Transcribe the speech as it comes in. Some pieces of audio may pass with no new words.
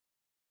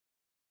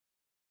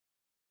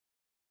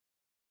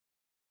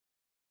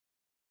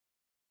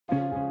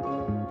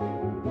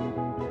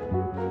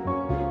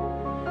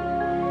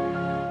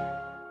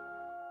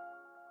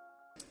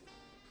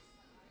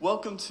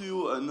welcome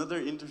to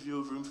another interview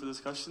of Room for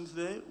Discussion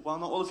today. While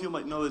not all of you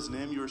might know his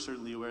name, you are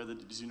certainly aware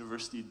that this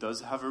university does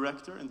have a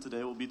rector, and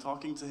today we'll be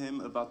talking to him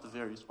about the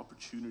various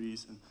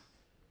opportunities and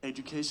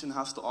education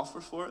has to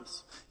offer for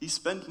us. He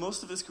spent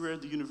most of his career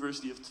at the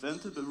University of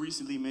Twente, but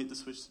recently made the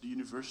switch to the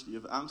University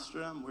of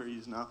Amsterdam, where he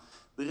is now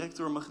the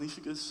Rector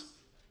Magnificus.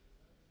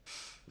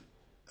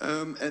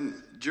 And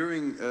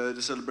during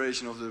the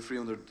celebration of the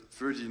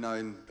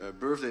 339th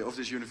birthday of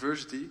this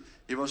university,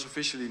 he was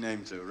officially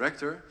named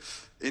Rector.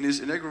 In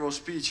his inaugural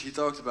speech, he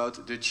talked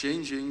about the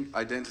changing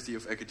identity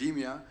of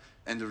academia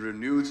and the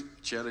renewed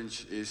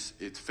challenges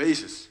it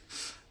faces.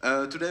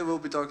 Today we'll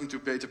be talking to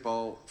Peter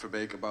Paul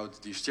Verbeek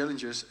about these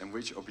challenges and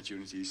which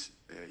opportunities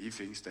he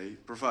thinks they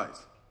provide.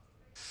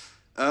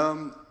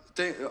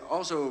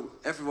 Also,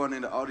 everyone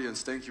in the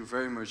audience, thank you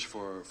very much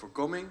for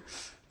coming.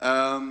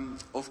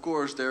 Of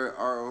course, there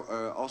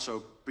are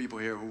also people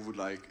here who would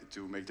like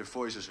to make their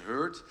voices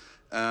heard.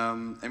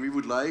 And we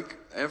would like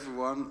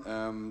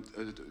everyone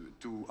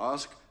to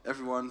ask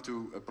everyone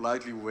to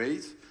politely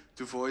wait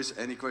to voice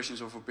any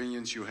questions or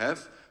opinions you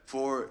have.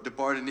 For the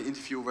part in the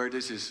interview where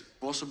this is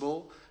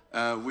possible,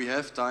 we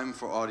have time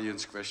for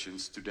audience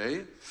questions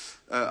today.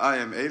 I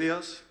am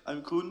Elias.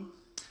 I'm Koen.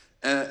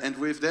 And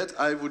with that,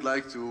 I would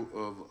like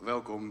to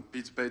welcome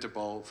Peter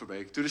Paul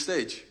Verbeek to the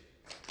stage.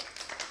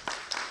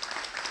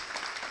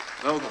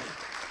 Welcome.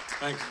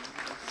 Thanks.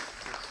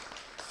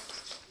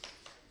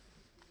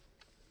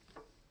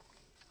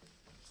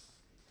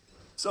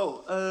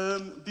 So,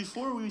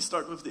 before we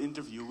start with the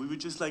interview, we would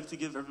just like to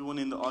give everyone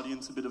in the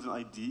audience a bit of an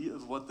idea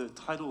of what the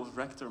title of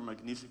Rector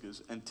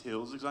Magnificus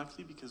entails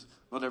exactly, because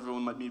not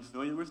everyone might be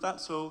familiar with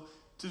that. So,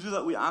 to do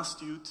that, we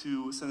asked you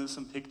to send us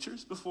some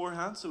pictures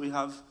beforehand. So we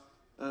have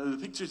the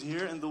pictures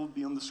here, and they'll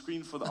be on the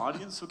screen for the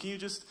audience. So can you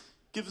just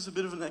give us a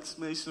bit of an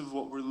explanation of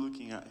what we're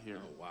looking at here?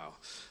 Oh, wow.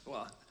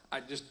 Well, I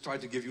just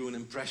tried to give you an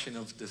impression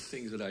of the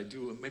things that I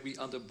do. Maybe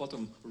on the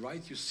bottom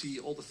right, you see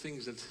all the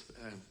things that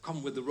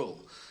come with the role,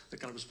 the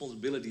kind of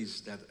responsibilities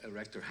that a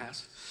rector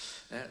has.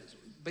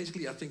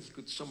 Basically, I think you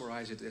could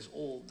summarize it as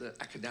all the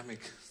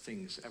academic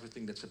things,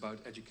 everything that's about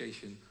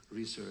education,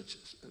 research,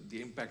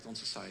 the impact on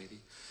society,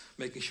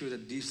 making sure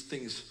that these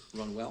things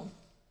run well.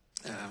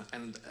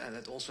 And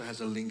that also has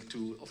a link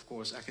to, of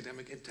course,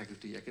 academic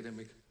integrity,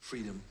 academic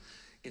freedom,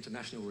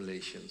 international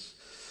relations.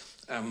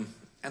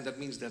 And that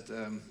means that,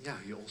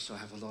 you also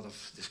have a lot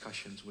of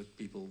discussions with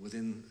people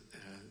within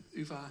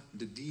UvA,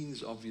 the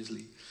deans,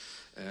 obviously,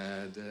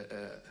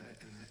 the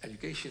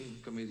education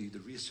committee, the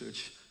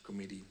research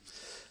committee,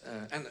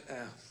 and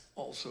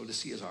also the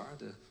CSR,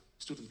 the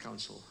student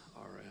council,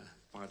 are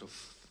part of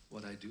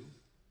what I do.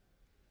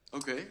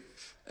 Okay,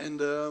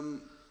 and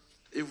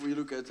if we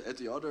look at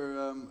the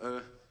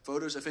other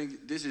photos, I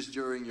think this is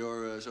during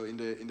your so in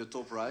the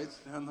top right.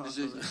 This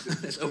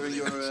is during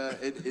your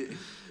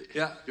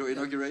your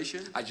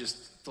inauguration. I just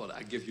thought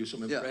I'd give you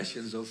some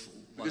impressions of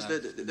what because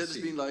that has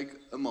been like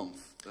a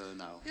month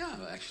now. Yeah,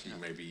 actually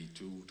maybe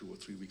two or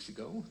 3 weeks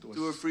ago.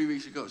 2 or 3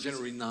 weeks ago.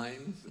 January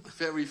 9.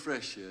 Very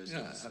fresh.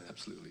 Yeah,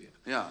 absolutely.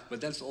 Yeah.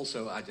 But that's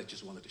also I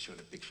just wanted to show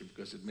the picture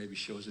because it maybe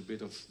shows a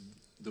bit of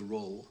the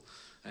role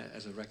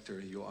as a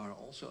rector. You are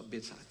also a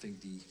bit, I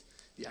think,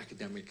 the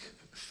academic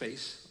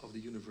face of the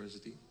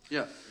university.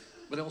 Yeah.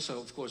 But I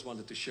also, of course,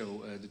 wanted to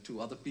show the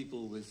two other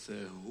people with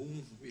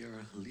whom we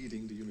are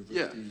leading the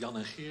university, Jan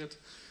and Geert,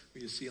 who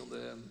you see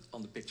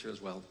on the picture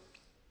as well.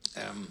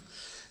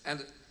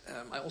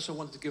 I also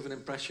wanted to give an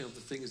impression of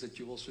the things that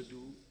you also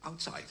do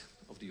outside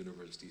of the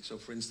university. So,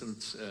 for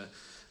instance,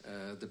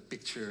 the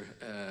picture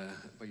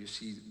where you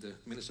see the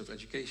Minister of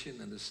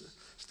Education and the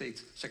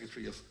State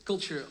Secretary of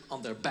Culture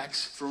on their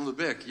backs. From the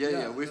back,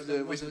 with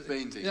the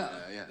painting.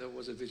 There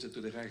was a visit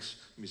to the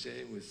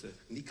Rijksmuseum with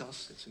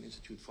NICAS. It's an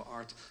Institute for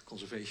Art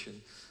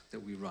Conservation that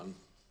we run.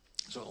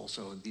 So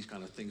also these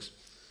kind of things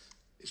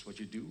is what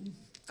you do.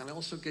 And I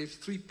also gave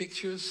 3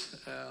 pictures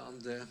on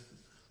the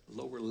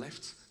lower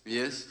left.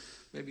 Yes.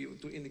 Maybe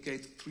to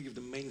indicate 3 of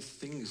the main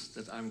things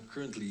that I'm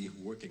currently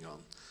working on.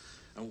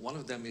 And one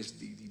of them is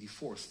the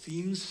 4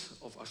 themes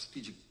of our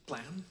strategic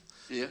plan.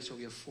 Yeah. So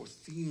we have 4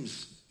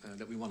 themes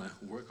that we want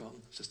to work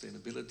on: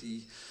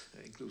 sustainability,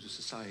 inclusive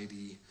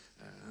society,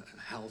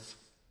 health.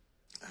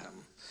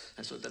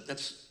 And so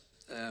that's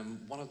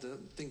one of the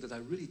things that I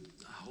really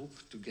hope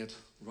to get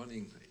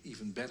running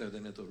even better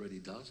than it already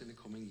does in the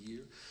coming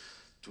year,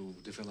 to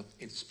develop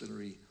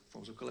interdisciplinary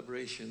forms of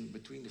collaboration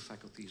between the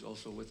faculties,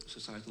 also with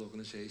societal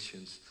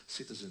organizations,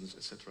 citizens,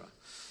 etc.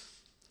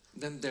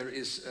 Then there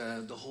is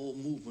the whole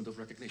movement of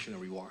recognition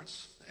and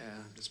rewards.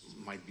 This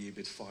might be a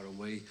bit far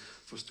away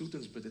for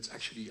students, but it's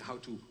actually how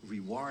to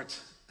reward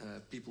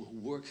people who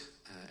work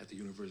at the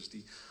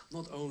university,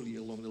 not only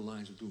along the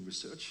lines of doing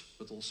research,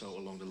 but also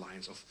along the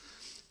lines of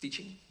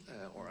teaching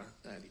or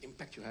the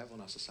impact you have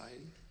on our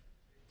society.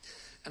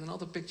 And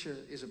another picture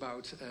is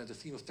about the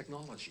theme of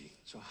technology.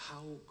 So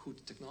how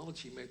could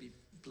technology maybe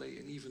play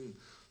an even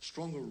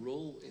stronger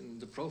role in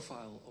the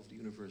profile of the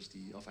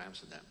University of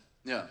Amsterdam?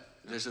 Yeah,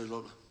 there's a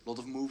lot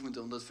of movement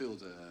on that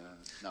field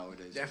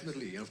nowadays.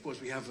 Definitely, and of course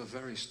we have a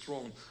very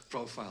strong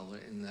profile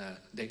in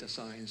data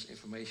science,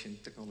 information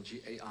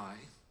technology, AI.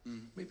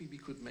 Maybe we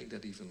could make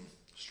that even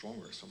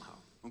stronger somehow.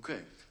 Okay,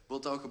 we'll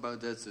talk about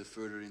that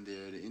further in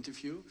the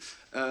interview.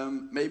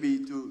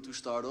 Maybe to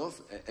start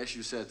off, as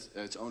you said,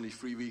 it's only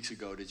 3 weeks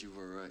ago that you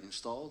were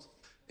installed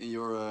in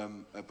your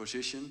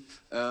position,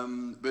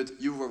 but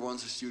you were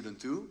once a student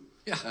too.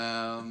 Yeah.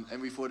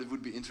 And we thought it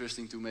would be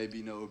interesting to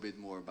maybe know a bit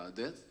more about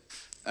that.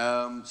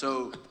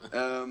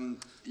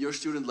 Your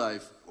student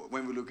life,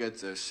 when we look at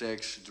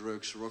sex,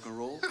 drugs, rock and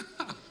roll,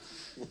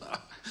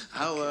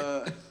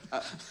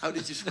 how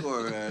did you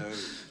score?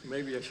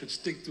 Maybe I should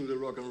stick to the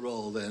rock and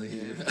roll then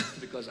here,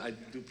 because I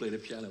do play the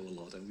piano a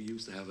lot, and we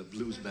used to have a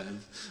blues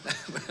band.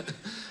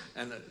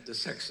 And the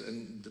sex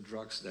and the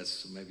drugs,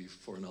 that's maybe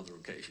for another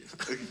occasion.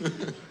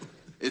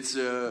 It's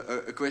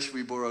a question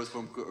we borrowed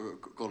from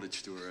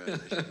college tour,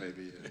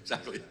 maybe.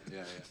 Exactly.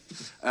 Yeah.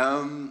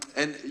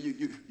 And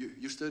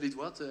you studied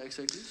what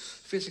exactly?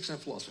 Physics and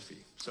philosophy.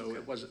 So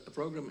it was a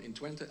program in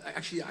Twente.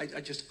 Actually,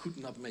 I just could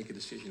not make a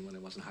decision when I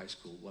was in high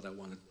school what I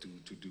wanted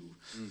to do.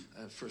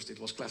 First it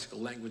was classical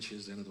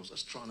languages, then it was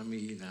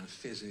astronomy, then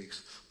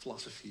physics,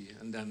 philosophy.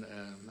 And then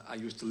I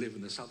used to live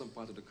in the southern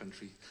part of the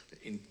country.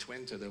 In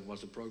Twente there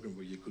was a program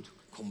where you could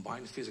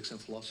combine physics and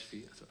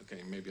philosophy. I thought,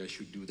 okay, maybe I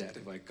should do that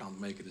if I can't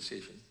make a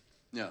decision.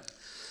 Yeah.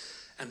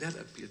 And that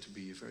appeared to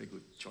be a very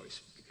good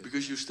choice.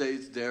 Because you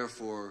stayed there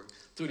for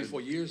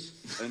 34 years.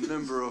 A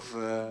number of...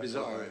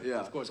 Bizarre. Yeah.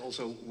 Of course,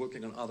 also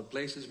working on other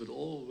places, but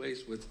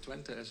always with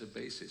Twente as a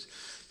basis.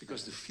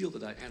 Because the field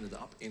that I ended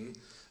up in,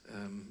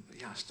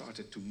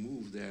 started to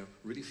move there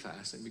really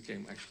fast and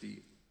became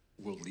actually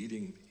world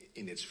leading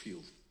in its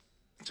field.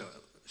 So,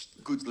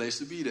 good place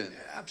to be then.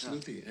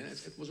 Absolutely. Yeah. And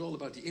it was all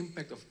about the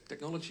impact of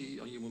technology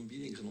on human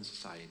beings and on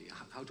society.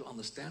 How to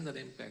understand that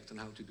impact and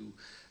how to do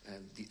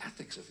the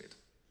ethics of it.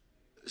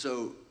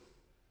 So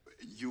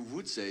you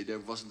would say there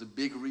wasn't a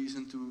big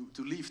reason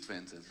to leave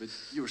Twente, but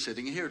you're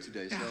sitting here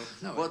today. Yeah,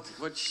 so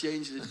what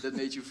changed that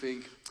made you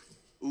think,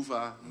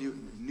 UvA,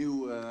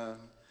 new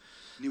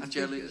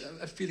challenge?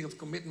 A feeling of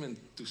commitment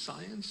to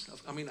science.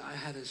 I mean, I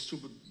had a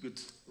super good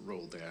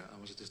role there.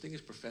 I was a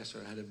distinguished professor,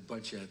 I had a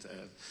budget,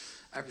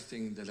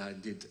 everything that I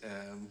did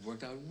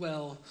worked out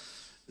well,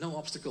 no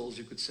obstacles,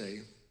 you could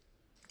say.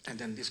 And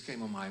then this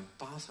came on my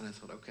path, and I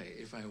thought, okay,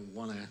 if I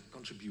want to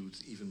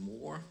contribute even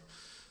more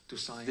to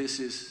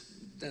science,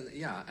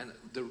 and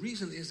the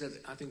reason is that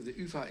I think the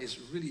UvA is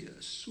really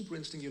a super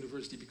interesting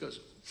university because,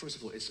 first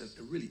of all, it's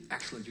a really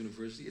excellent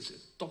university. It's a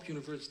top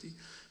university.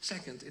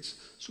 Second, it's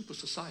super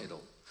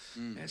societal.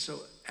 And so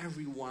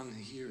everyone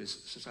here is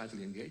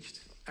societally engaged.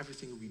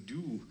 Everything we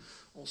do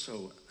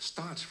also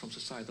starts from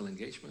societal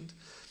engagement.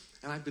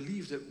 And I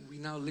believe that we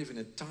now live in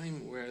a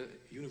time where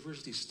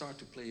universities start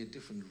to play a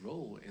different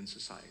role in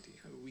society.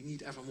 We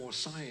need ever more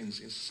science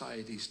in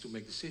societies to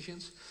make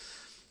decisions.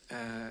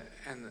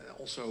 And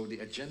also the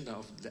agenda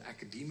of the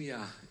academia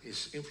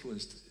is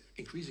influenced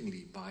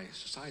increasingly by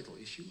societal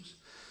issues.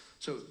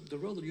 So the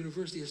role of the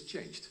university has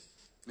changed.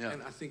 Yeah.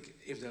 And I think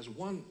if there's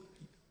one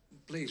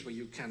place where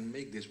you can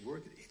make this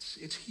work,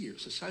 it's here,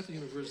 Societal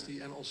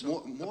University, and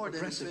also more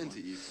than Twente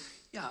even.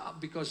 Yeah,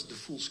 because the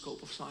full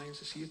scope of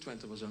science is here.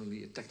 Twente was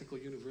only a technical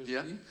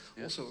university,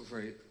 also a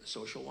very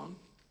social one.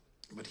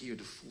 But here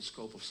the full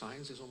scope of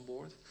science is on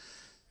board.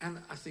 And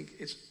I think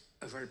it's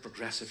a very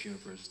progressive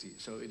university.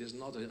 So it is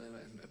not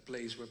a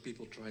place where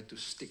people try to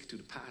stick to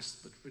the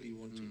past, but really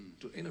want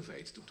to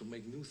innovate, to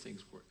make new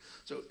things work.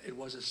 So it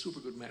was a super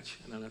good match.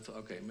 And then I thought,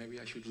 okay, maybe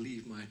I should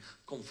leave my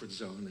comfort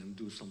zone and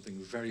do something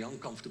very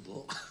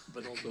uncomfortable,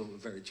 but also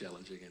very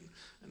challenging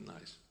and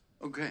nice.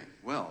 Okay,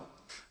 well.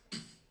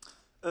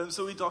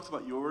 So we talked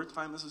about your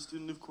time as a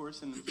student, of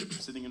course, and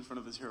sitting in front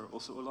of us here are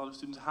also a lot of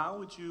students. How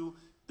would you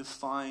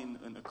define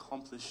an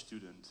accomplished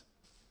student?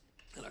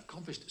 An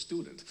accomplished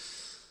student?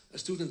 A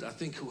student, I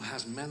think, who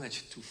has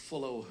managed to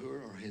follow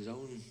her or his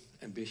own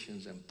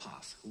ambitions and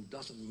path, who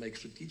doesn't make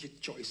strategic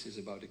choices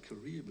about a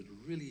career, but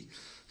really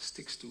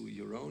sticks to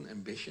your own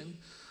ambition,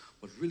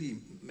 what really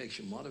makes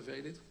you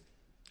motivated,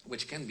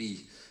 which can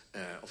be,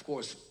 of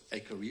course,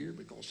 a career,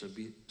 but can also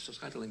be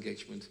societal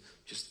engagement,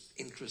 just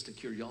interest and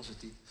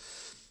curiosity.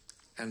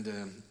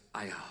 And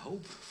I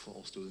hope for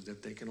all students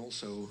that they can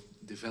also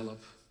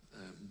develop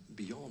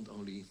beyond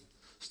only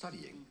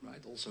studying,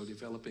 right? Also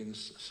developing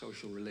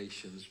social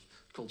relations,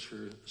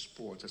 culture,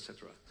 sports,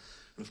 etc.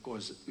 And of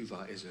course,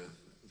 UvA is a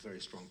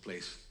very strong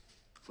place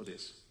for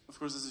this. Of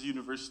course, as a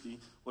university,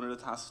 one of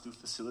the tasks is to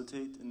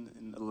facilitate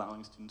in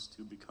allowing students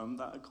to become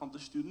that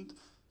accomplished student.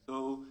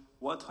 So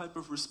what type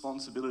of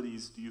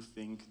responsibilities do you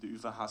think the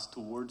UvA has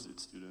towards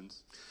its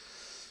students?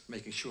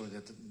 Making sure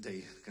that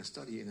they can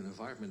study in an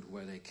environment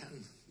where they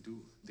can do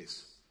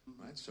this,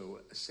 right? So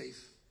a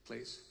safe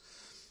place,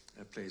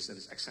 a place that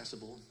is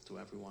accessible to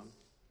everyone,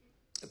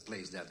 a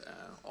place that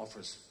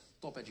offers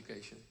top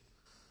education.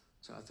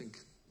 So I think,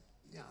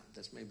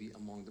 that's maybe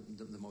among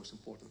the most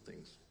important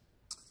things.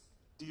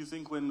 Do you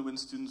think when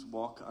students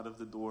walk out of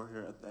the door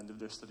here at the end of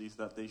their studies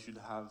that they should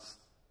have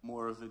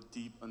more of a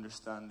deep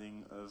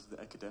understanding of the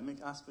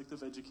academic aspect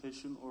of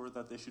education, or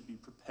that they should be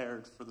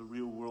prepared for the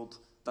real world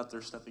that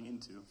they're stepping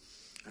into?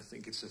 I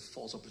think it's a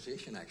false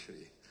opposition,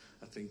 actually.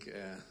 I think,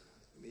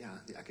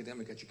 the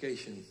academic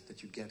education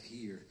that you get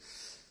here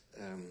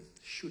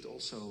should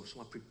also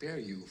somewhat prepare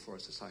you for a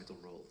societal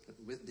role.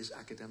 With this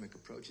academic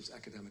approach, this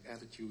academic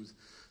attitude,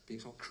 being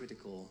so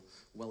critical,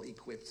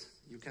 well-equipped,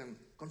 you can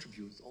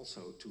contribute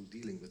also to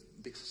dealing with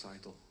big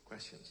societal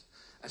questions,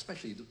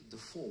 especially the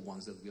four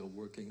ones that we are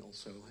working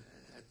also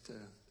at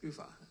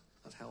UvA,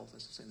 at health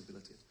and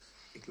sustainability,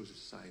 inclusive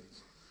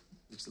societies,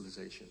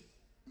 digitalization.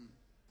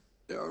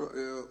 There are,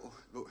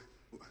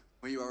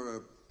 when you are a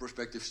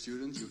prospective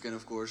student, you can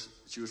of course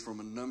choose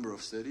from a number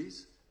of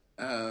studies.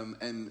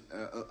 And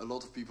a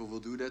lot of people will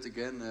do that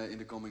again in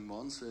the coming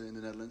months in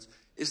the Netherlands.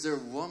 Is there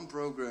one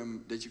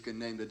program that you can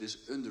name that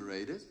is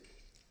underrated?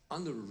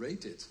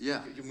 Underrated?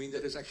 Yeah. You mean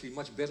that it's actually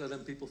much better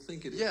than people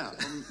think it is? Yeah,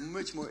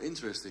 much more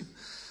interesting.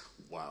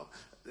 Wow.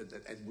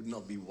 It would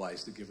not be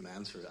wise to give an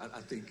answer.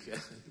 I think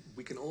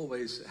we can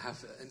always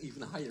have an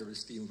even higher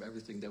esteem of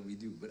everything that we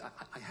do. But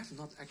I have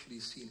not actually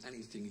seen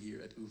anything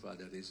here at UvA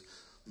that is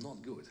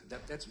not good.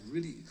 That's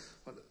really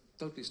what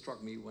totally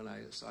struck me when I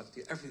started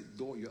here. Every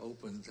door you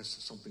open, there's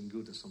something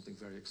good and something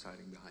very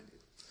exciting behind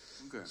it.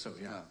 Okay. So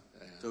yeah.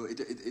 So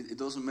it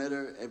doesn't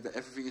matter.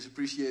 Everything is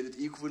appreciated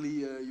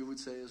equally. You would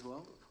say as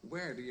well.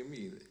 Where do you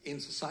mean? In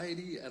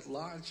society at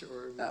large,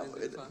 or?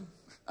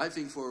 I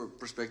think for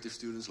prospective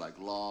students like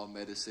law,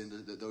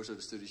 medicine, those are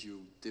the studies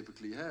you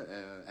typically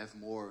have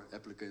more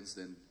applicants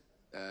than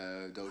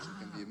those who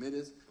can be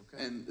admitted.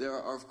 Okay. And there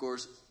are of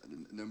course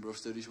a number of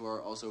studies who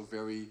are also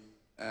very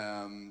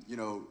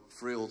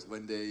thrilled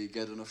when they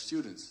get enough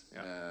students.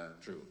 Yeah,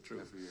 true.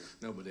 Every year.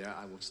 No, but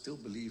I would still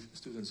believe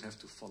students have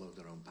to follow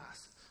their own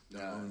path,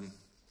 their own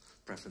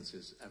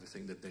preferences,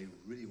 everything that they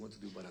really want to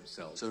do by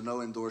themselves. So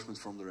no endorsement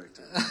from the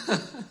rector?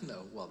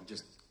 No, well,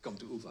 just come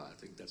to UvA. I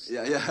think that's...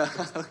 Yeah.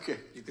 Okay.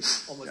 You can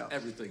almost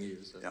everything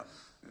here. So. Yeah.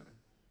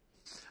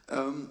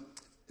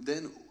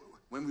 Then,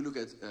 when we look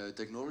at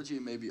technology,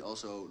 and maybe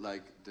also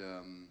like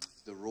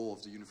the role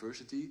of the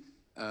university,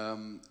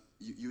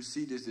 you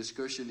see this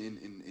discussion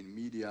in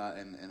media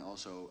and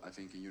also, I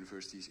think, in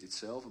universities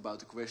itself about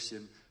the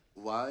question,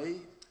 why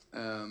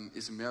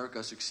is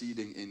America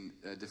succeeding in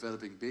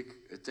developing big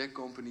tech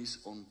companies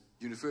on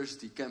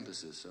university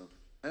campuses? So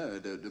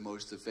the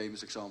most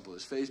famous example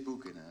is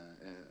Facebook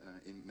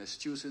in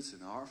Massachusetts,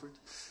 in Harvard.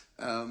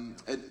 And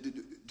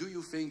do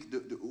you think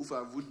the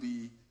UvA would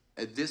be,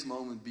 at this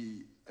moment,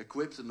 be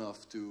equipped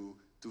enough to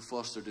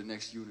foster the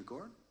next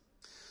unicorn?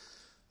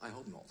 I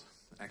hope not,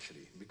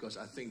 actually, because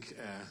I think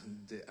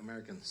the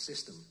American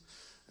system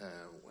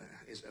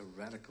is a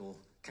radical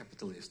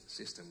capitalist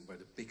system where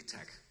the big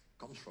tech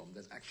comes from,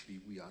 that actually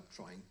we are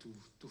trying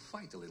to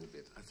fight a little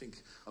bit. I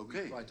think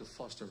we try to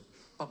foster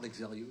public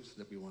values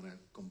that we want to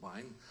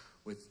combine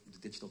with the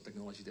digital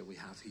technology that we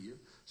have here.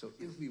 So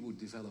if we would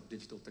develop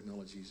digital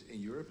technologies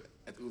in Europe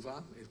at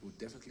UvA, it would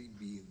definitely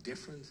be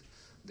different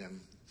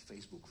than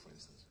Facebook, for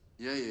instance.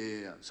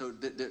 Yeah. So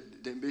the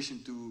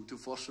ambition to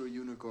foster a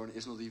unicorn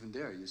is not even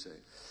there, you say?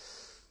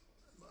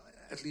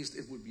 At least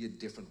it would be a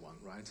different one,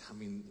 right? I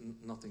mean,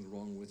 nothing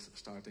wrong with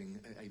starting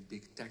a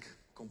big tech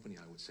company,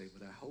 I would say,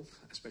 but I hope,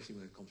 especially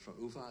when it comes from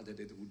UvA, that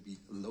it would be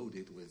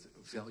loaded with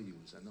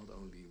values and not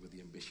only with the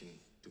ambition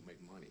to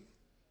make money.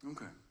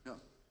 Okay, yeah.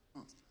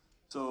 Oh.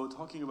 So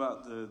talking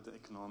about the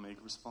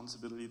economic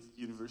responsibility that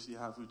the university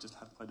have, we've just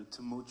had quite a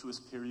tumultuous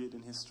period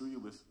in history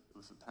with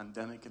a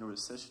pandemic and a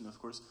recession, of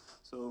course.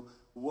 So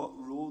what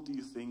role do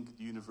you think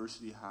the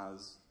university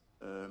has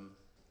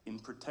in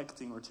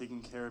protecting or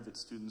taking care of its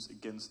students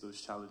against those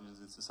challenges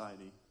in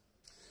society?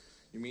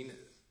 You mean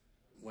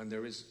when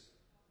there is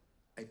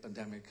a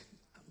pandemic?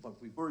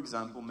 For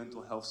example,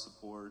 mental health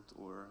support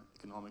or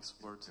economic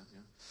support. Yeah.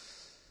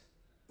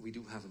 We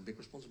do have a big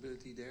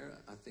responsibility there,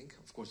 I think.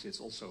 Of course,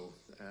 it's also,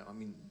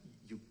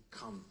 you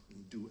can't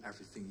do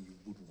everything you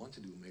would want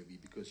to do, maybe,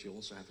 because you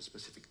also have a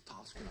specific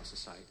task in our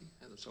society.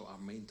 And so our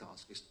main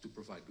task is to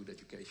provide good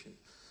education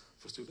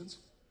for students.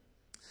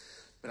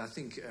 But I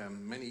think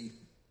many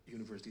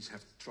universities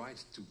have tried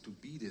to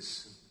be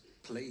this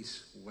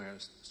place where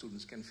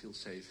students can feel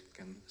safe,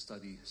 can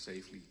study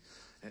safely.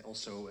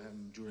 Also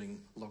during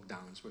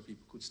lockdowns where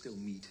people could still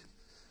meet.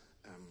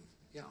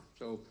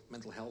 So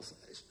mental health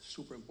is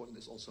super important.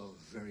 It's also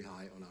very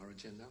high on our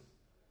agenda.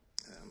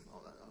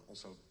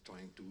 Also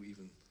trying to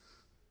even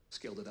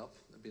scale that up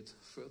a bit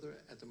further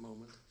at the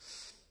moment.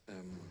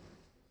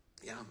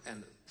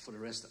 And for the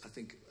rest, I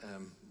think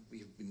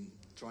we've been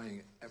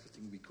trying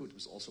everything we could. It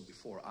was also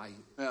before I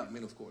came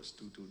in, of course,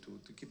 to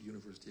keep the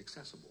university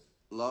accessible.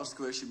 Last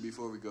question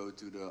before we go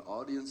to the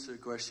audience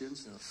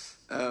questions.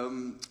 Yeah.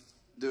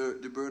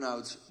 The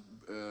burnouts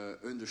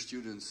under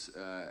students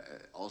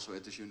also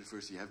at this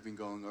university have been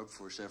going up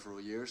for several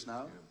years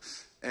now.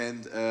 Yeah.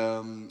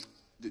 And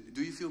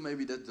do you feel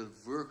maybe that the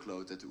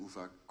workload at the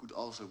UvA could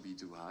also be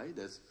too high?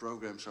 That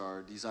programs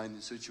are designed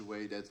in such a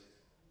way that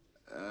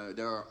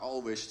there are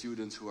always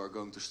students who are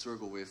going to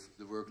struggle with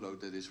the workload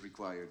that is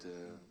required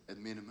at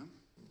minimum?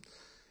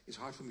 it's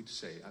hard for me to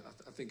say.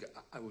 I think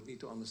I would need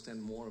to understand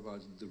more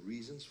about the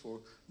reasons for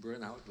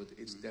burnout, but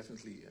it's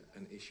definitely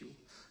an issue.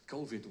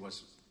 COVID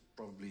was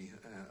probably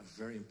a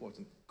very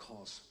important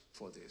cause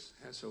for this.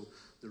 So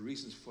the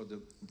reasons for the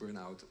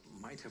burnout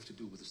might have to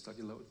do with the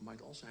study load,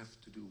 might also have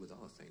to do with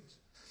other things.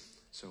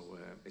 So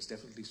it's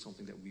definitely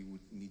something that we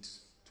would need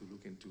to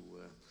look into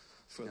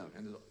further. Yeah.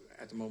 And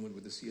at the moment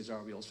with the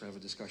CSR, we also have a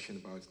discussion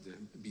about the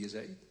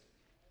BSA.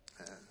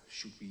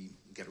 Should we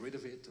get rid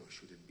of it, or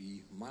should it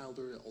be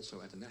milder,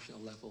 also at the national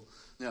level?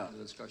 Yeah.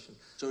 The discussion.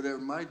 So there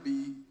might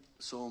be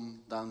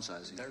some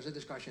downsizing. There's a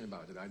discussion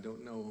about it. I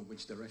don't know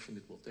which direction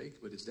it will take,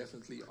 but it's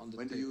definitely on the table.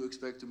 When do you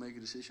expect to make a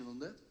decision on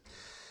that?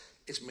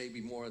 It's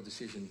maybe more a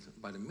decision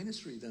by the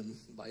ministry than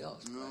by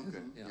us. Oh,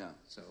 okay. Yeah.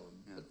 So,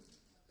 yeah.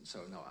 So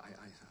no,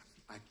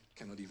 I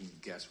cannot even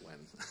guess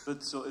when.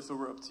 But so if it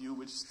were up to you,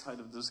 which side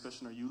of the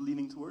discussion are you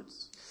leaning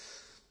towards?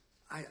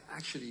 I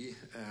actually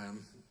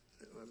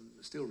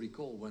still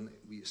recall when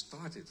we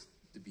started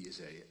the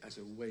BSA as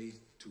a way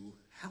to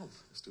help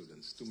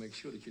students, to make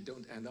sure that you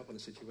don't end up in a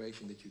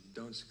situation that you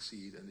don't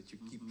succeed and that you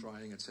keep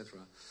trying, etc.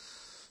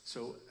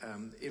 So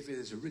if it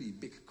is a really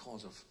big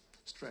cause of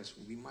stress,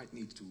 we might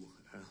need to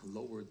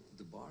lower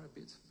the bar a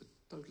bit, but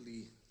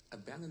totally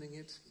abandoning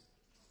it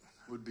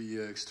would be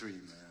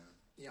extreme.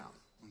 Yeah,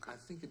 okay. I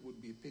think it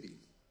would be a pity.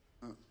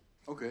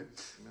 Okay.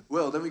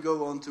 Well, then we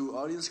go on to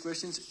audience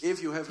questions.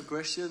 If you have a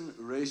question,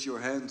 raise your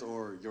hand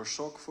or your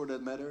sock for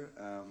that matter.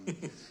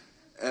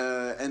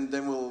 And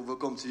then we'll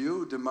come to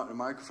you. The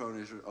microphone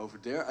is over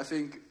there. I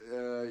think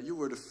you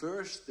were the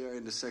first there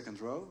in the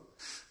second row.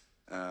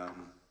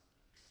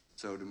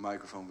 So the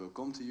microphone will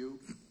come to you.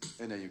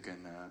 And then you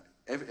can...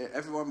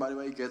 everyone, by the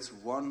way, gets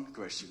one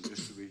question,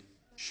 just to be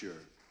sure.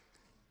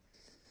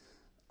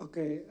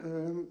 Okay,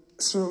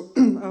 so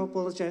I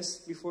apologize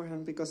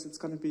beforehand because it's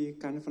going to be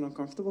kind of an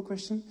uncomfortable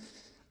question,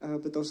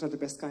 but those are the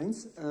best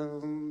kinds.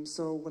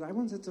 So what I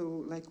wanted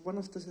to, like, one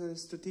of the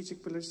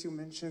strategic pillars you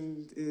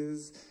mentioned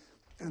is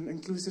an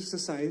inclusive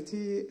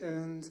society,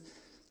 and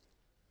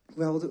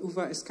well, the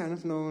UvA is kind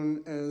of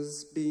known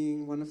as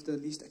being one of the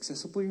least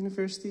accessible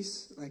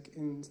universities, like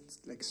in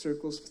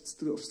circles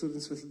of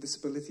students with a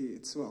disability.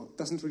 It's, well,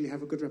 doesn't really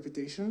have a good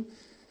reputation.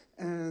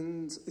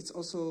 And it's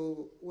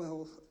also,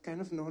 well, kind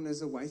of known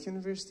as a white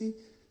university.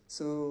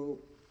 So,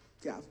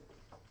 yeah,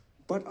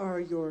 what are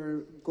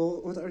your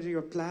goals? What are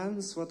your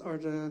plans? What are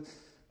the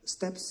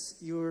steps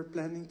you're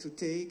planning to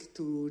take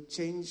to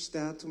change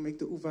that, to make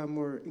the UvA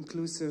more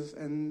inclusive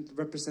and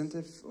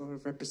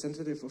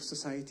representative of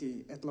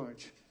society at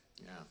large?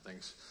 Yeah,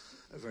 thanks.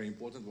 A very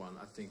important one,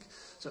 I think.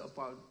 So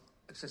about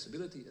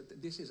accessibility,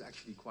 this is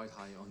actually quite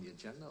high on the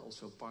agenda,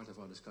 also part of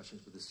our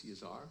discussions with the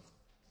CSR.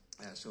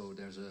 So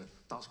there's a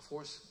task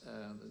force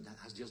that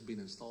has just been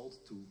installed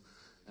to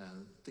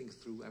think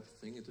through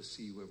everything and to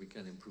see where we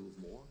can improve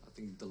more. I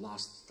think the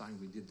last time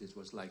we did this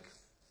was like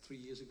 3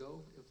 years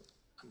ago, if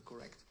I'm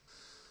correct.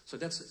 So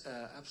that's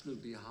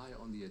absolutely high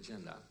on the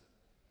agenda.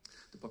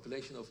 The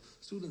population of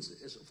students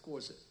is, of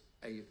course,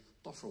 a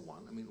tougher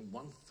one. I mean,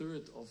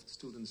 1/3 of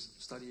students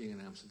studying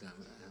in Amsterdam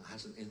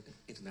has an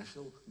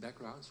international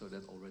background, so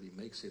that already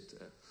makes it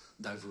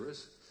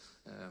diverse.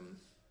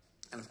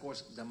 And of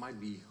course, there might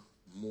be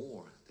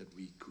more that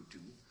we could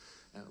do.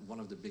 One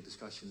of the big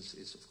discussions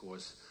is, of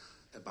course,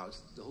 about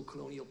the whole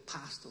colonial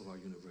past of our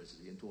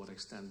university and to what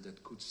extent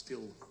that could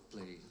still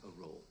play a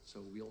role.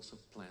 So we also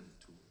plan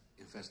to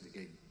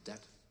investigate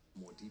that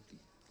more deeply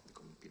in the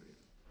coming period.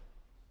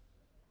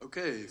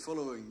 Okay,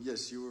 following.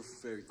 Yes, you were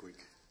very quick.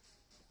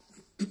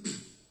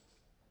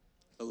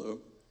 Hello.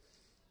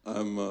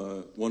 I'm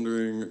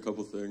wondering a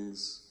couple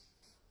things.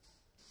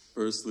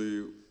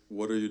 Firstly,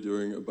 what are you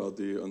doing about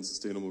the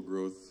unsustainable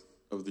growth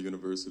of the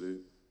university?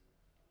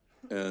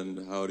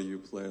 And how do you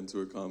plan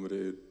to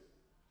accommodate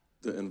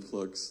the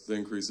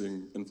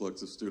increasing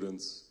influx of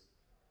students?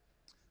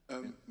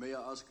 May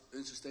I ask,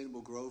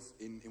 unsustainable growth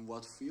in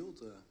what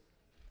field?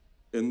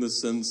 In the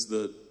sense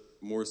that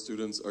more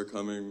students are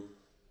coming,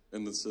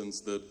 in the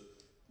sense that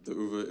the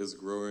UvA is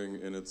growing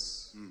in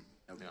its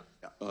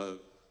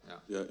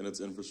in its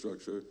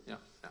infrastructure. Yeah.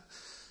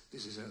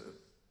 This is a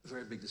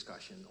very big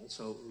discussion.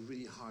 Also,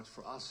 really hard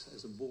for us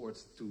as a board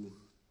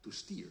to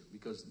steer,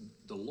 because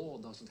the law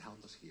doesn't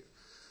help us here.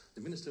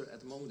 The minister at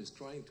the moment is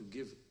trying to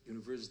give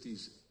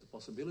universities the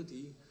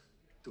possibility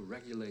to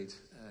regulate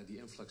the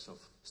influx of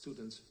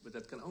students, but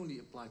that can only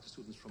apply to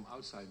students from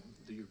outside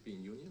the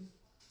European Union,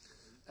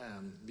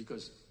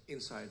 because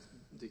inside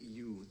the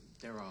EU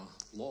there are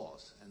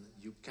laws, and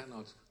you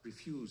cannot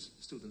refuse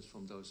students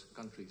from those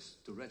countries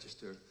to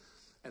register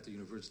at the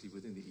university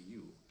within the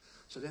EU.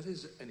 So that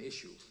is an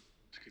issue.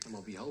 And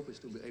what we hope is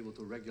to be able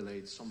to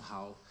regulate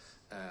somehow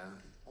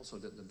also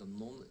the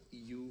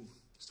non-EU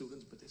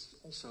students, but it's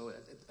also,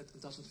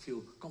 it doesn't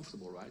feel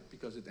comfortable, right?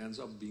 Because it ends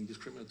up being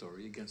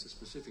discriminatory against a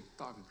specific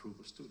target group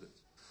of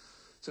students.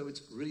 So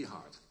it's really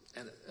hard.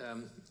 And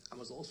I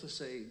must also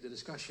say the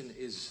discussion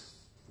is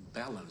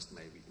balanced,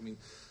 maybe. I mean,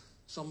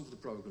 some of the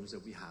programs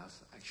that we have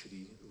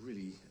actually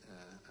really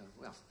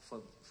well,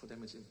 for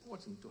them it's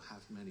important to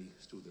have many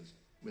students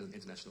with an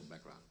international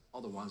background.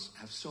 Other ones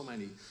have so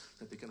many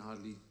that they can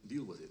hardly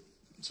deal with it.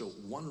 So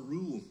one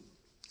rule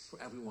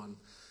for everyone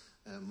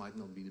might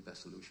not be the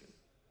best solution.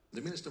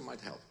 The minister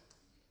might help.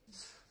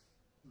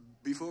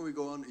 Before we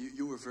go on,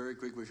 you were very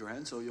quick with your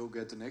hand, so you'll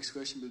get the next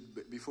question.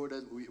 But before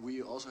that,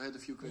 we also had a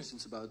few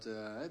questions about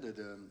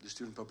the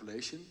student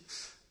population.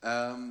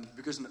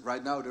 Because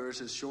right now there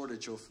is a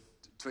shortage of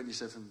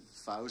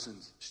 27,000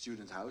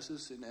 student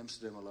houses in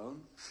Amsterdam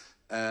alone.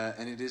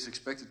 And it is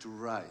expected to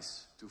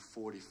rise to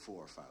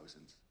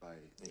 44,000 by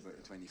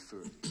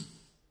 2030.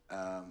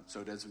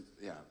 So that's,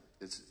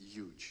 it's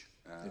huge.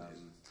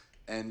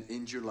 And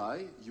in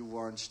July, you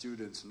warned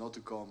students not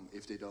to come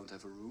if they don't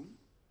have a room.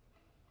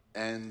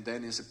 And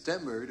then in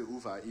September, the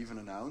UvA even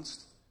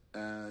announced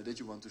that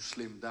you want to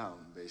slim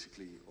down,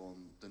 basically, on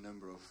the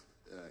number of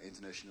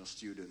international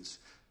students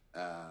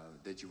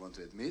that you want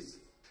to admit.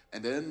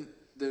 And then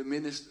the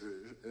Minister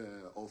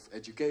of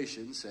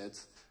Education said,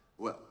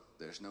 well,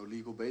 there's no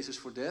legal basis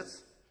for that,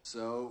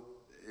 so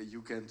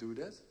you can't do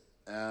that,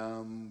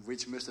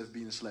 which must have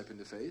been a slap in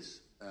the face,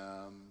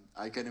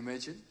 I can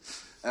imagine.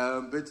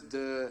 But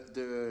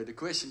the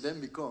question then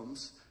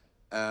becomes,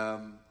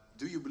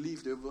 do you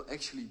believe there will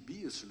actually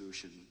be a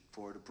solution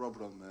for the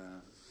problem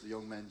the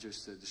young man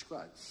just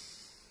described?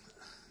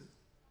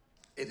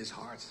 It is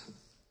hard,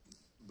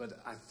 but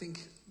I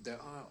think there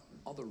are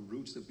other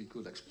routes that we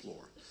could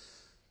explore.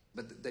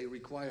 But they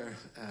require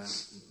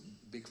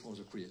big forms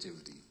of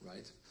creativity,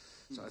 right?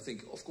 So I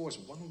think, of course,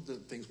 one of the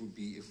things would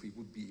be if we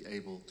would be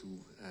able to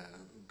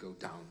go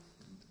down.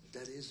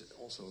 That is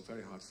also a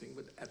very hard thing,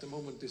 but at the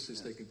moment this is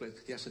taking place.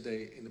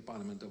 Yesterday in the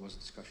parliament there was a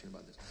discussion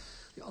about this.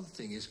 The other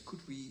thing is, could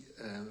we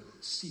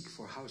seek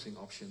for housing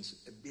options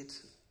a bit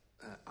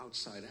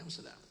outside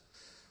Amsterdam?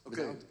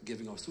 Okay. Without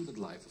giving our student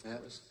life, of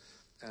course.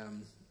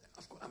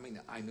 I mean,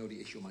 I know the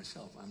issue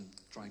myself. I'm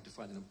trying to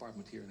find an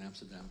apartment here in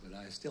Amsterdam, but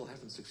I still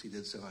haven't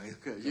succeeded, so I...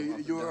 Okay,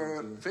 you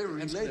are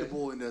very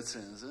relatable in that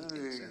sense. Huh?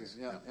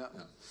 Yeah.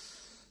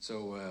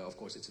 So, of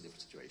course, it's a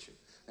different situation.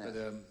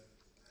 Yeah.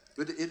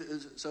 But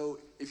so,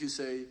 if you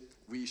say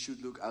we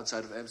should look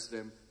outside of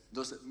Amsterdam,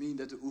 does that mean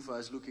that the UvA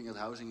is looking at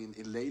housing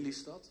in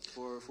Lelystad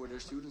for their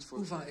students?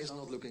 UvA is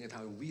not looking at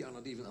how we are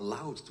not even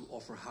allowed to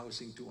offer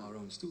housing to our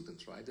own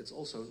students, right? That's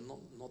also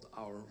not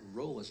our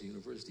role as a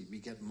university. We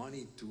get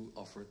money to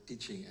offer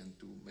teaching and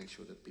to make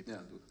sure that people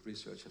can do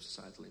research of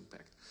societal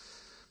impact.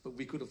 But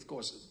we could, of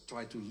course,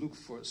 try to look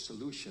for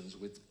solutions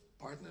with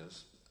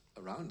partners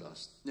around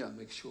us to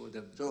make sure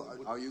that... So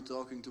are you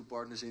talking to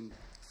partners in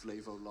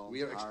Flevoland,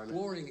 we are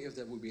exploring if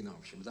that would be an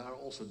option. But there are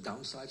also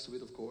downsides to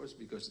it, of course,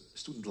 because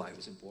student life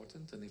is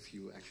important. And if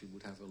you actually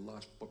would have a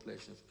large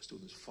population of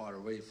students far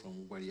away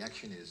from where the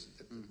action is,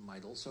 that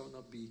might also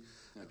not be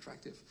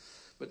attractive.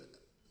 But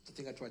the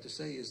thing I try to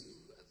say is,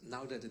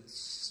 now that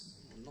it's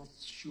not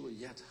sure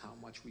yet how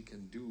much we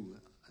can do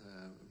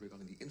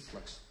regarding the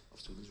influx of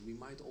students, we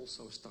might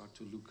also start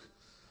to look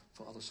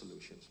for other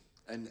solutions.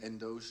 And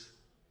those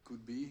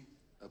could be,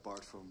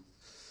 apart from...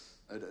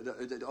 I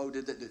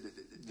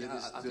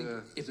think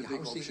if the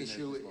housing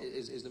issue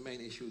is the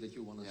main issue that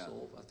you want to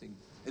solve, I think...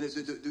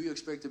 Do you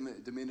expect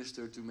the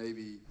minister to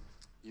maybe,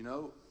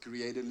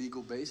 create a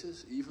legal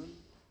basis even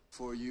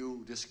for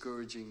you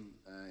discouraging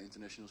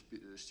international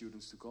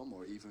students to come,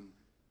 or even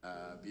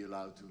be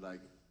allowed to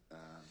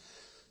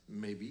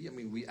Maybe. I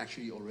mean, we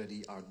actually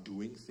already are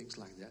doing things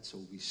like that, so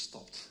we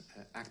stopped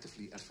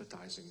actively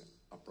advertising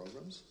our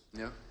programs.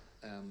 Yeah.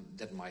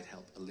 That might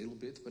help a little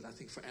bit, but I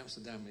think for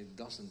Amsterdam it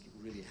doesn't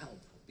really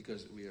help,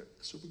 because we are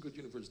a super good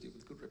university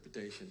with good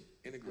reputation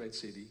in a great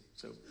city,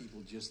 so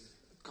people just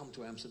come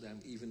to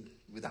Amsterdam even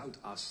without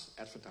us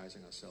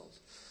advertising ourselves.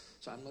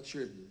 So I'm not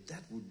sure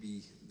that would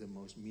be the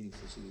most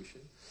meaningful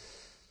solution.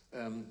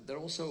 There are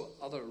also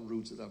other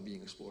routes that are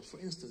being explored. For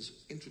instance,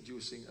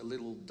 introducing a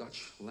little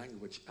Dutch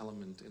language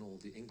element in all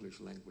the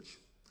English language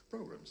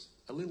programs.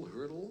 A little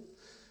hurdle.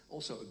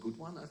 Also a good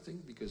one, I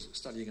think, because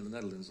studying in the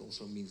Netherlands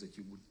also means that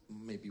you would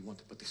maybe want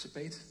to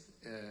participate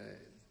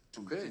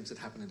to things that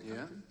happen in the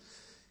country.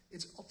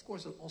 It's, of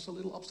course, also a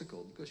little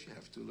obstacle, because you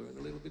have to learn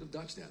a little bit of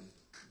Dutch then.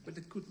 But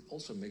it could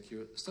also make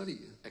your study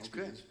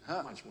experience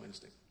much more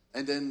interesting.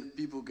 And then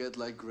people get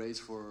grades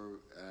for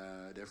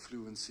their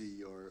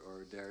fluency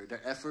or their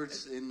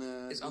efforts in...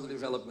 it's under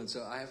development,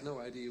 so I have no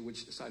idea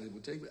which side it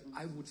would take. But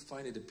I would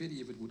find it a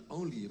pity if it would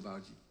only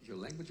about your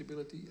language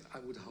ability. I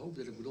would hope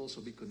that it would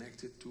also be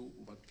connected to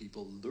what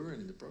people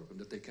learn in the program,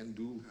 that they can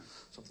do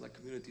something like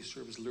community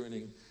service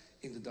learning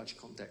in the Dutch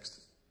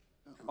context.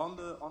 On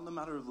the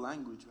matter of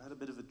language, I had a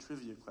bit of a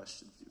trivia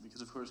question for you,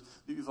 because of course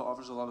the UvA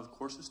offers a lot of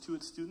courses to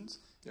its students,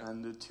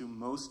 and the two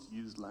most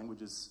used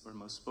languages, or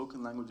most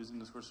spoken languages in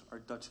this course, are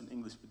Dutch and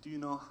English. But do you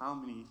know how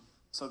many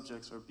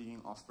subjects are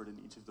being offered in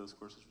each of those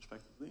courses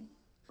respectively,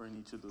 or in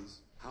each of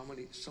those? How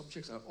many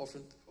subjects are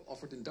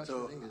offered in Dutch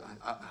and English?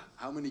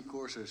 How many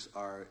courses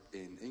are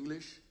in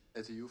English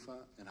at the UvA,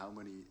 and how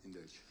many in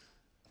Dutch?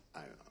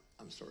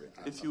 I'm sorry.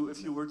 If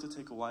you were to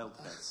take a wild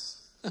guess.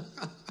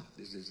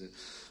 This is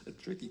a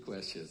tricky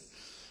question.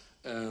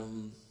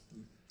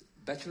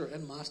 Bachelor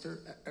and master,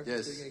 everything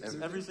Yes,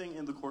 included? Everything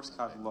in the course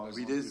catalog.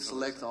 We did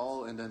select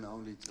all and then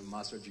only The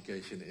master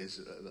education is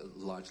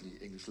largely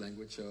English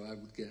language, so I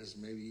would guess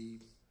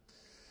maybe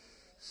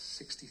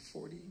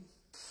 60-40.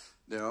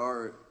 There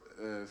are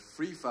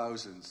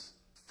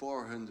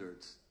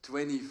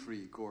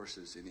 3,423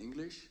 courses in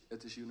English at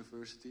this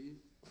university,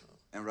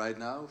 and right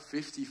now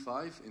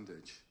 55 in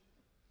Dutch.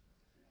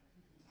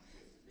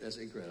 That's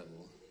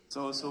incredible.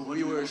 So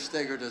We were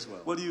staggered as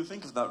well. what do you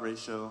think of that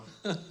ratio?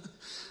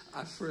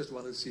 I first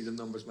want to see the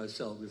numbers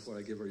myself before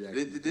I give a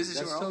reaction. This is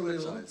That's your so own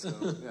little. website, so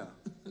yeah.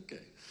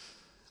 Okay.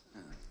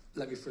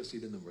 Let me first see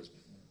the numbers.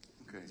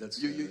 Okay. That's,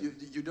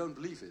 You don't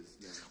believe it?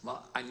 Yeah.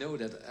 Well, I know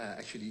that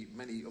actually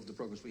many of the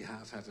programs we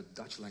have a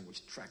Dutch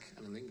language track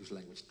and an English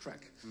language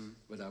track.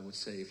 But I would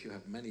say if you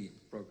have many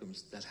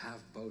programs that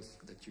have both,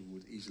 that you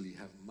would easily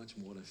have much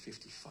more than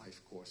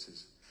 55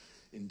 courses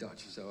in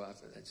Dutch. So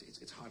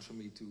it's hard for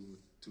me to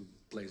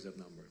place that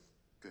number.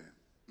 Okay.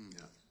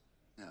 Yeah.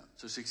 Yeah.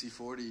 So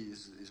 60-40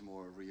 is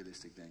more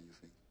realistic than you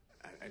think.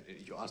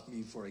 You asked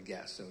me for a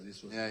guess, so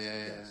this was Yeah. a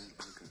guess.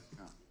 Okay.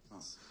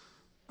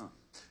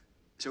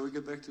 Shall we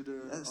get back to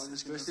the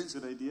audience questions? That's a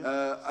good idea.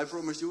 I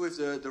promised you with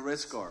the red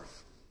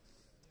scarf.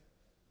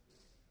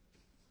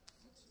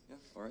 Yeah,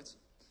 all right.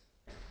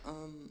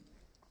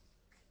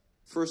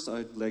 First,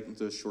 I'd like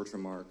to short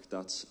remark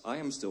that I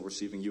am still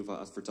receiving UvA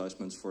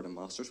advertisements for the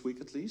Masters Week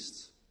at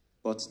least,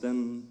 but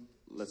then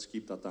let's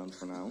keep that down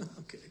for now.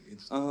 Okay.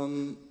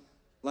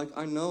 Like,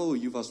 I know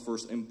UvA's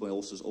first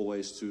impulse is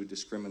always to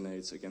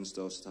discriminate against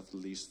those that have the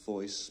least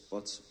voice,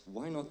 but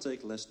why not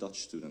take less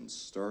Dutch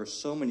students? There are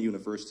so many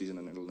universities in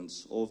the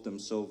Netherlands, all of them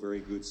so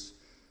very good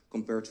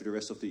compared to the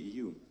rest of the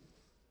EU.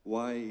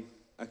 Why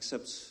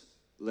accept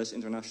less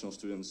international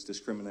students,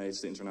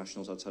 discriminate the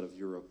internationals outside of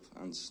Europe,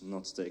 and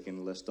not take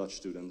in less Dutch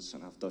students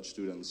and have Dutch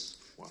students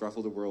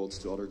travel the world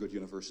to other good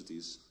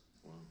universities?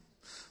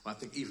 Well, I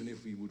think even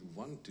if we would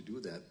want to do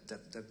that,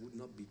 that would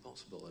not be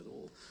possible at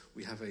all.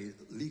 We have a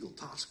legal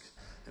task,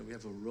 and we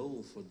have a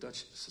role for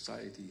Dutch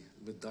society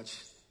with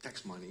Dutch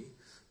tax money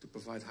to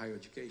provide higher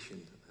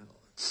education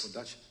for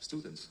Dutch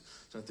students.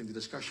 So I think the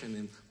discussion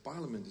in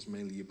Parliament is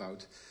mainly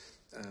about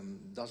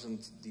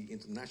doesn't the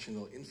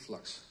international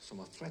influx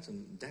somehow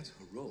threaten that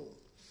role?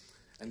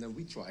 And then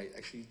we try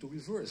actually to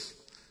reverse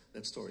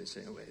that story,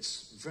 saying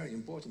it's very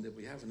important that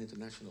we have an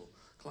international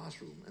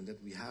classroom and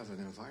that we have an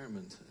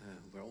environment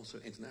where also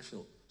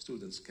international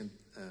students can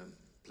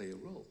play a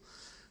role.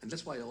 And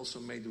that's why I also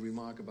made the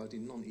remark about the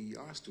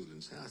non-EER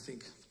students. And I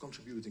think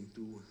contributing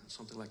to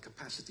something like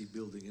capacity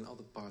building in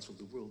other parts of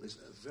the world is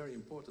very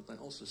important. I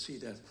also see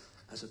that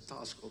as a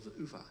task of the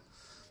UvA.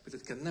 But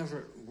it can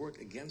never work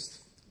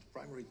against the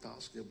primary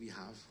task that we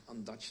have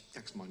on Dutch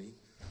tax money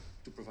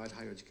to provide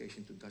higher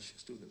education to Dutch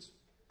students.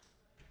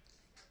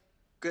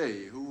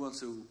 Okay, who wants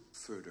to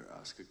further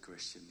ask a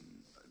question?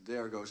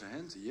 There goes a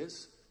hand,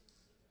 yes?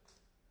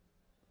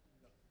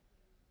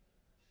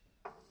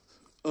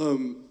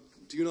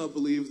 Do you not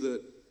believe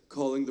that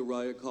calling the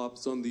riot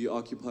cops on the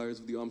occupiers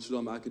of the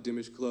Amsterdam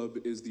Academic Club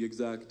is the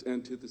exact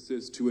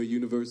antithesis to a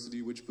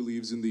university which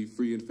believes in the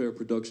free and fair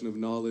production of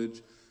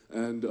knowledge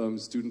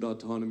and student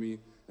autonomy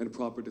and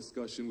proper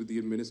discussion with the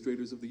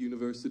administrators of the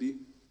university?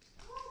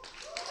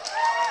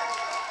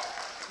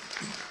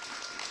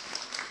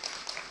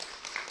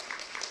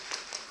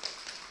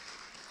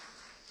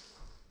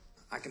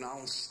 I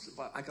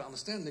can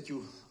understand that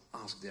you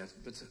asked that,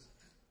 but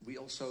we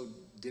also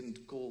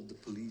didn't call the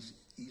police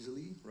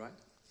easily, right?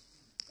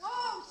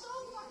 Whoa, so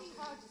fucking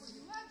hard for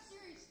you, man,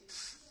 seriously.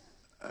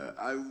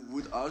 I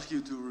would ask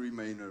you to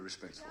remain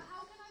respectful. Yeah,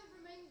 how can I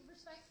remain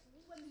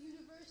respectful when the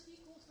university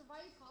calls the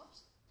riot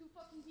cops to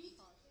fucking beat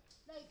us?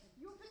 Like,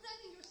 you're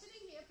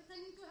sitting here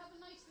pretending to have a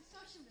nice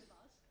discussion with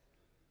us.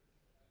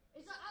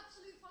 It's an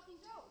absolute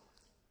fucking joke.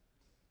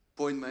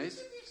 Point made.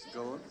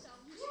 Go on.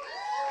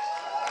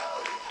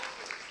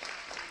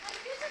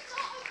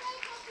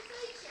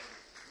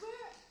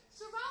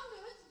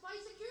 Surrounded by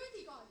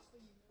security guards for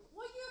you.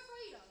 What are you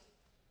afraid of?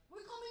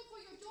 We're coming for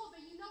your job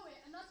and you know it,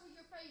 and that's what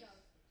you're afraid of.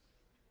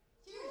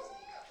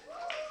 Seriously.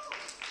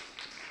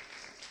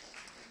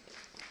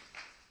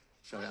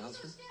 Shall I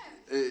answer?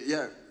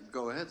 Yeah,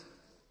 go ahead.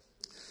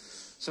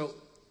 So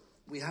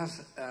we have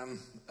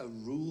a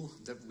rule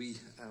that we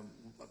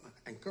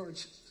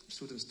encourage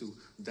students to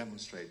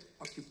demonstrate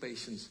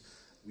occupations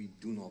we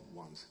do not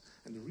want.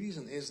 And the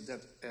reason is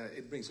that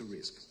it brings a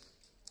risk.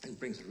 It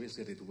brings a risk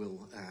that it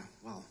will,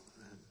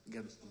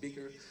 get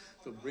bigger.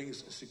 So it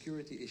brings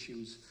security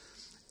issues.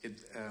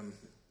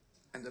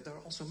 And that there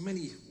are also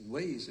many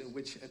ways in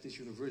which at this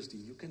university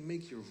you can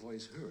make your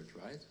voice heard,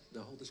 right?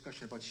 The whole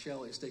discussion about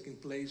Shell is taking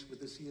place with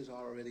the CSR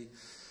already.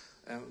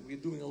 We're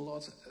doing a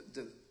lot.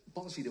 The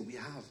policy that we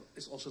have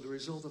is also the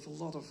result of a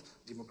lot of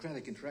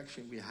democratic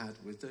interaction we had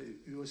with the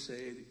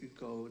USA, the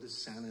UCO, the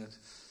Senate,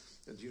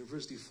 the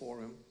University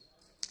Forum.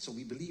 So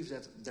we believe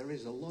that there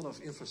is a lot of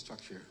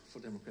infrastructure for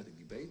democratic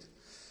debate.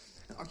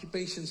 And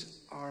occupations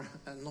are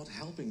not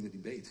helping the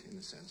debate in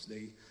a sense.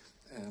 They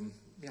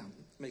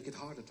make it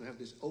harder to have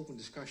this open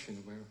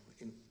discussion where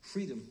in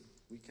freedom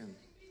we can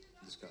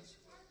discuss.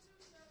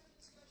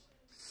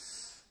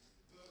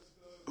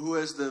 Who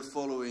has the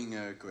following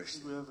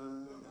question? We have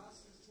a...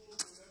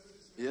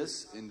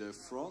 Yes, in the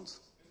front.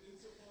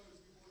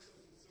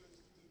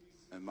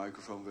 A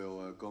microphone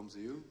will come to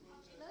you.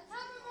 Let's have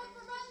a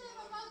referendum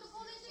about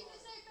abolishing the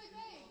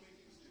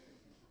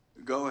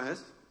CVB. Go ahead.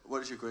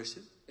 What is your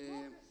question?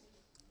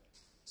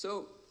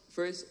 So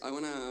first, I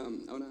wanna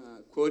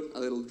quote a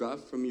little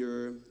draft from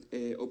your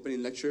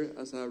opening lecture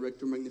as a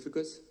Rector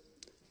Magnificus.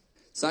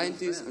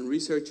 Scientists and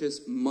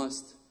researchers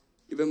must,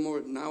 even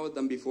more now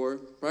than before,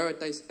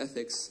 prioritize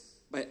ethics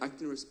by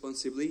acting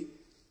responsibly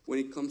when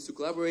it comes to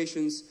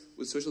collaborations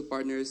with social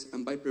partners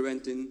and by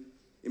preventing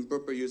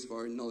improper use of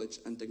our knowledge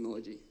and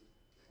technology.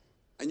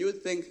 And you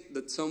would think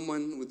that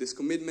someone with these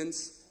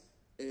commitments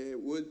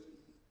would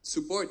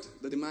support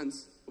the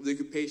demands of the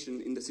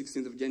occupation in the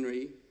 16th of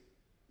January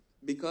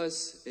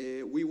because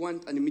we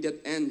want an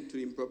immediate end to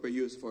the improper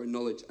use of our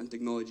knowledge and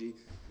technology,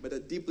 but a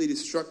deeply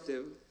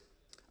destructive,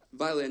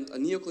 violent,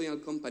 and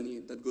neocolonial company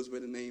that goes by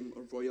the name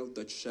of Royal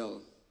Dutch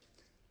Shell.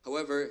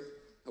 However,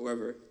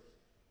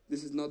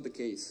 this is not the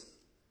case.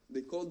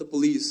 They called the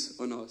police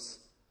on us,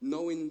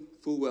 knowing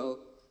full well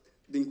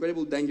the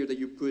incredible danger that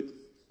you put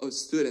on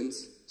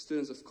students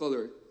of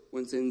color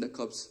when sending the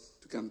cops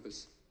to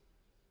campus.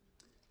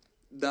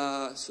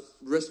 The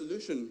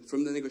resolution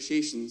from the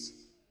negotiations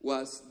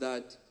was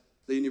that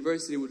the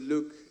university would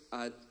look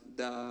at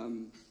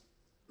the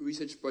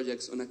research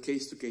projects on a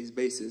case-to-case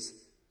basis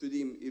to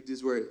deem if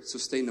these were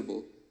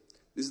sustainable.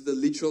 This is the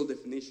literal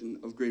definition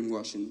of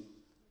greenwashing.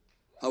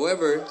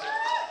 However,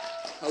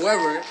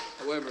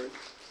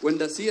 when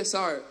the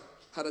CSR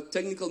had a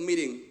technical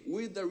meeting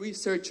with the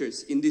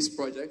researchers in these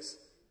projects,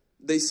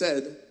 they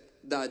said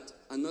that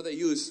another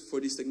use for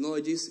these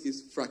technologies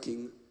is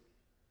fracking.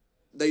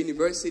 The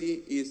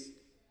university is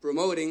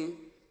promoting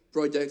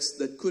projects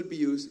that could be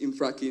used in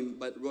fracking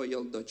by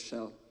Royal Dutch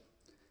Shell.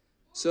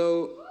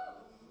 So,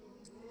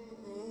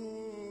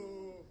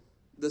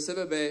 the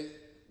CVB,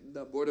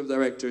 the board of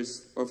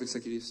directors, of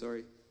executives,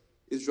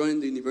 is running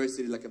the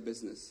university like a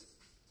business.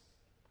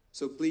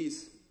 So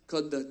please,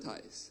 cut the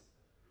ties.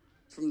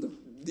 From the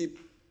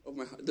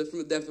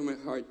depth of my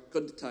heart,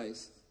 cut the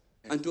ties.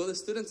 And to all the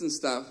students and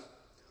staff,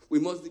 we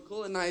must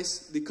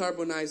decolonize,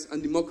 decarbonize,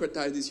 and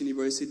democratize this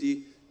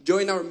university,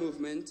 join our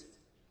movement,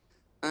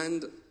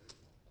 and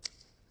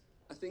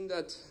I think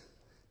that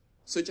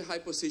such a high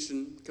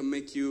position can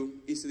make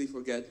you easily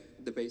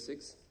forget the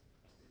basics.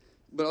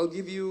 But I'll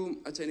give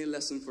you a tiny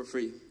lesson for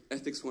free.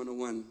 Ethics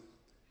 101.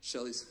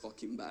 Shell is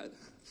fucking bad.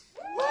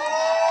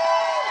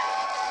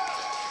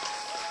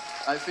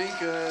 I think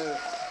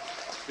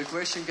the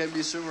question can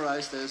be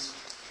summarized as,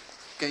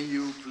 can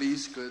you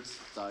please cut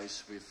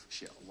ties with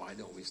Shell? Why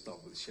don't we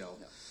stop with Shell?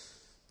 Yeah.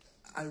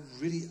 I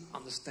really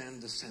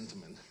understand the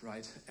sentiment,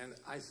 right? And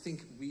I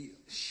think we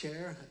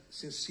share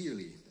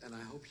sincerely, and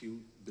I hope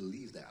you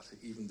believe that,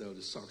 even though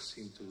the socks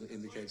seem to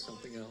indicate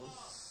something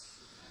else.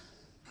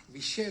 We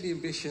share the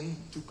ambition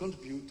to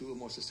contribute to a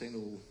more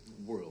sustainable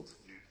world.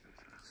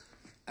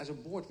 As a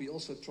board, we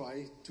also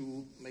try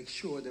to make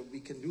sure that we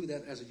can do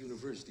that as a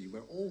university,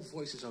 where all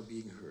voices are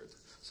being heard.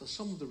 So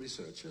some of the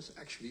researchers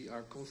actually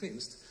are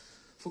convinced,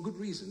 for good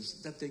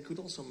reasons, that they could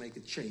also make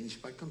a change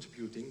by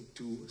contributing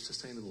to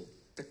sustainable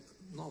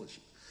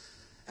technology.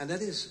 And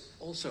that is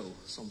also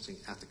something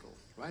ethical,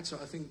 right? So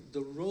I think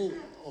the role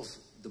of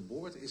the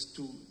board is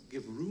to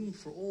give room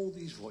for all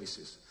these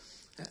voices.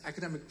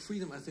 Academic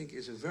freedom, I think,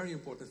 is a very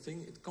important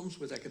thing. It comes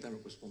with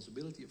academic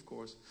responsibility, of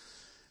course.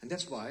 And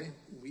that's why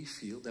we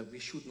feel that we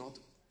should not,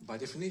 by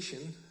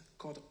definition,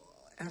 cut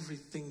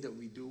everything that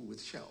we do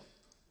with Shell.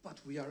 But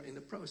we are in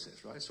the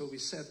process, right? So we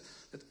said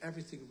that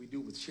everything we do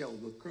with Shell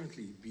will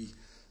currently be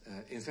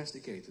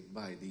investigated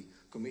by the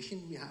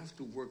commission. We have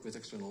to work with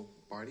external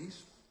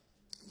parties.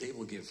 They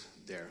will give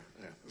their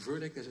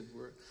verdict, as it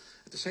were.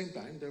 At the same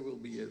time, there will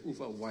be a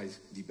UvA-wide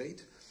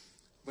debate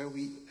where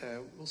we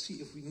will see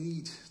if we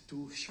need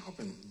to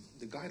sharpen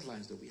the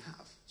guidelines that we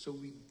have. So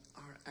we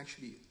are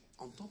actually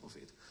on top of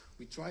it.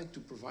 We try to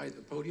provide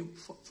a podium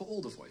for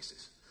all the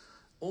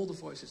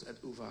voices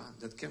at UvA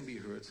that can be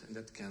heard and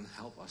that can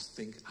help us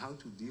think how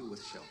to deal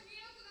with Shell.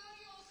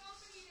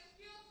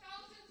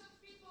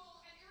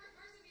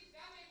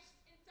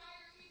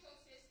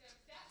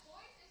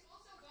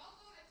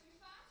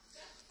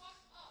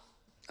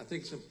 I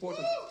think it's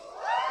important.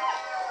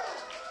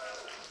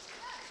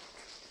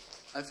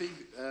 I think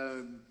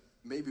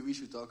maybe we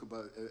should talk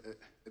about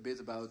a bit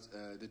about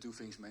the two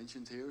things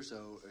mentioned here.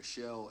 So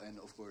Shell and,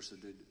 of course,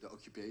 the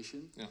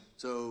occupation. Yeah.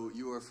 So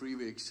you are 3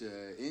 weeks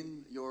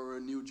in your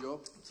new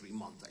job. 3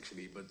 months,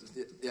 actually, but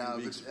yeah.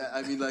 But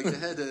I mean, like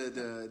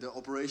the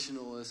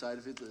operational side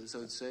of it,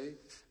 so to say.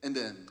 And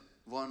then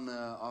one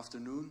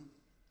afternoon,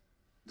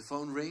 the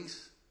phone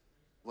rings.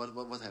 What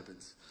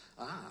happens?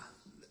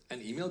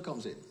 An email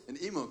comes in. An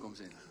email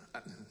comes in,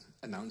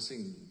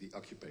 announcing the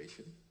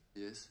occupation.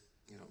 Yes.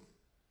 You know.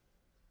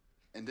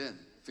 And then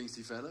things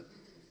develop.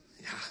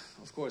 Yeah,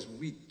 of course,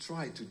 we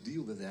try to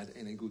deal with that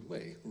in a good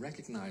way,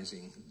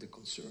 recognizing the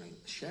concern,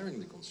 sharing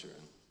the concern.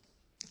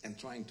 and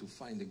trying to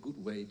find a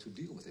good way to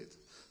deal with it.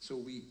 So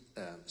we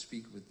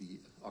speak with the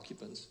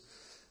occupants.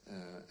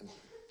 And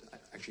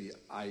actually,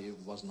 I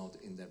was not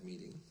in that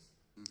meeting.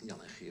 Jan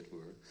and Geert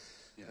were.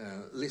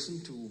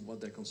 Listen to what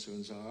their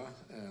concerns are.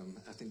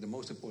 I think the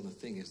most important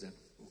thing is that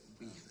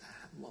we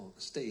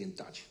stay in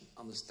touch,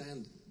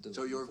 understand the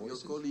So your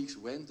voices. colleagues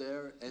went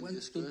there and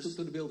discussed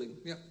to the building,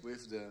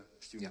 with the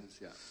students,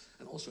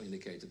 and also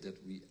indicated that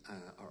we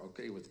are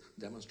okay with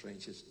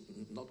demonstrations,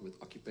 not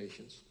with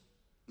occupations.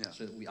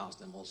 So we asked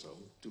them also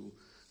to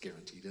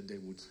guarantee that they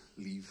would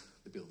leave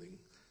the building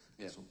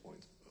at some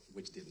point,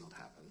 which did not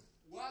happen.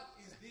 What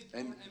is this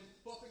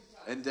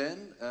and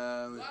then,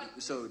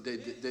 so they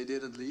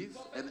didn't leave.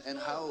 And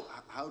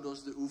how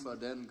does the UvA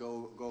then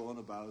go on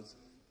about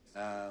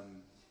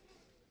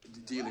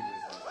dealing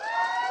with that?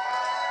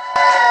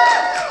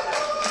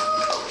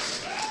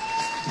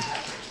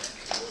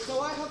 So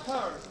I have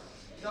heard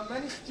that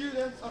many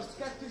students are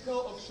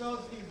skeptical of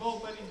Shell's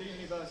involvement in the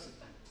university.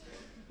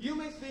 You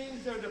may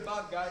think they're the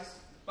bad guys,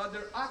 but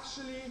they're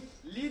actually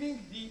leading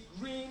the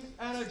green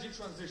energy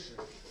transition.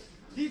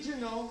 Did you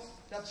know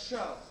that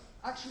Shell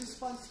actually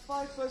spends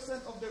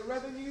 5% of their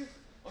revenue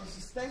on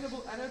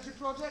sustainable energy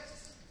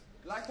projects,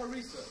 like our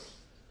research,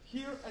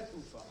 here at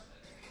UvA,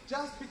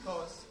 just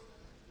because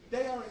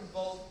they are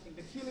involved in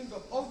the killing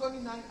of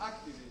O29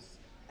 activists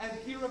and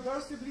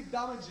irreversibly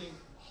damaging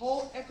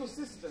whole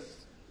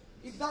ecosystems.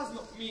 It does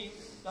not mean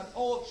that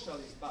all of Shell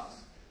is bad.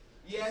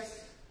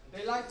 Yes,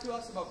 they lied to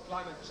us about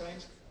climate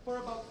change for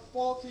about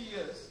 40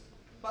 years,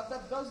 but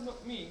that does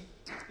not mean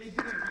they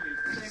didn't really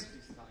change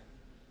this time.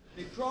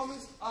 They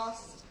promised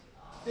us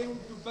they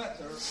would do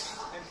better,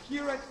 and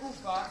here at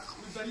UvA,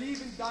 we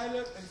believe in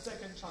dialogue and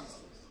second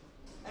chances.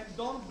 And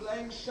don't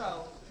blame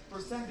Shell for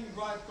sending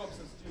riot cops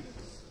and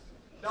students.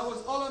 That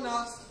was all on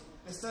us,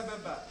 the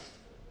Verbeek.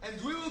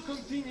 And we will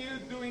continue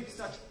doing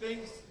such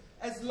things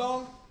as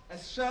long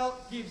as Shell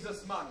gives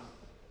us money.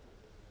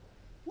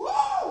 Woo!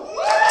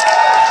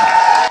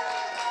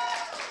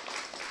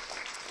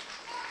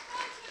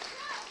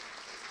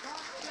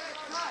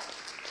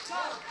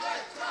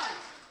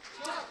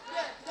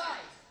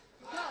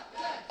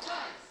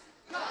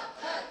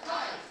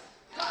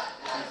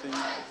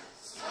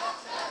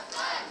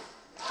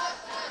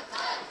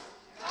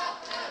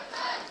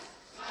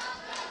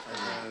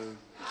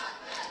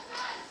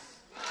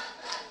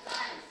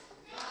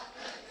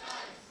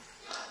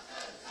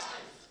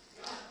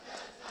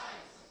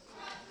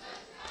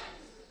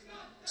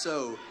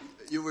 So,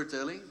 you were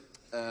telling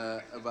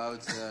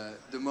about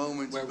the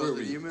moment you got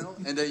the email,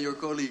 and then your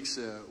colleagues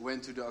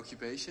went to the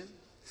occupation.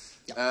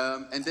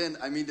 And then,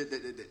 I mean,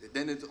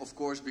 then it of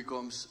course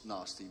becomes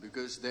nasty,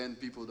 because then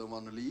people don't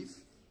want to leave.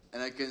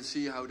 And I can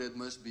see how that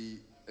must be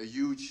a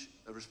huge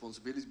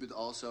responsibility, but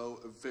also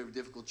a very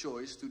difficult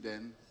choice to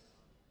then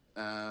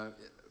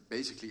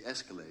basically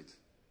escalate.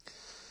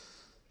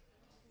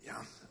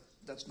 Yeah,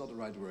 that's not the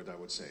right word, I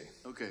would say.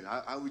 Okay,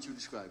 how would you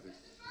describe it?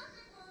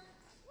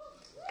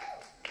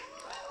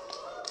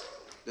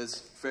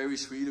 That's very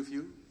sweet of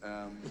you,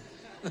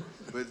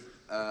 but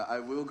I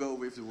will go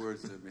with the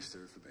word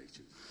Mr. Verbeek.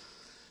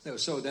 No,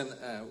 so then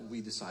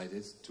we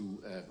decided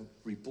to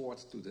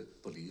report to the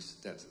police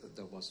that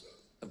there was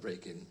a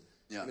break-in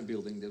in a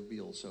building that we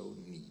also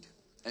need.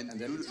 And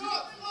then do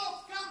Cops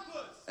off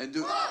campus! And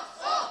do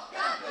Cops off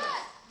campus!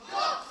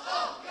 Cops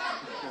off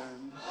campus!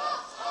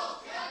 Cops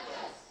off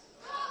campus!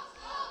 Cops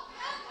off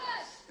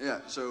campus!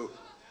 Yeah, so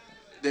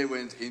they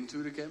went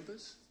into the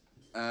campus.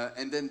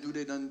 And then do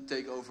they then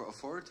take over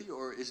authority,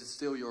 or is it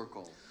still your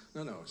call?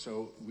 No.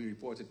 So we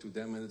reported to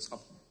them, and it's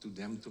up to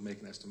them to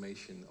make an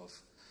estimation of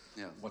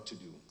what to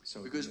do.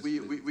 So because we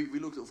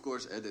looked, of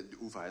course, at the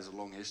UvA has a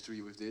long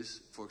history with this.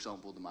 For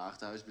example, the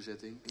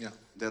Maagdenhuisbezetting.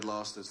 That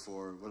lasted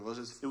for, what was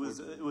it? It was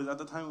at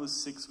the time it was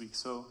 6 weeks.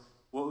 So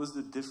what was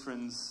the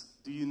difference?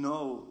 Do you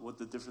know what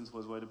the difference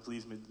was? Why the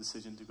police made the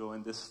decision to go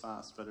in this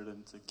fast rather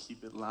than to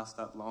keep it last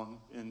that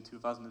long in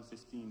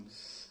 2015?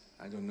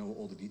 I don't know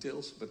all the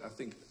details, but I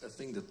think a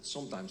thing that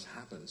sometimes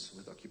happens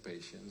with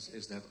occupations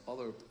is that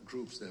other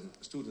groups than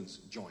students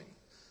join,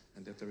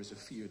 and that there is a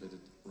fear that it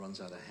runs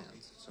out of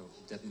hand. So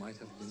that might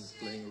have been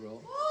playing a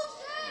role.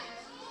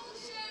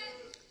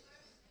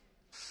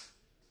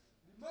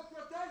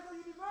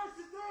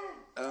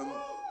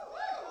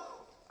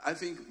 I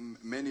think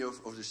many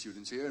of the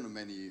students here and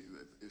many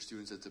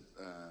students at the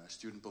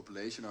student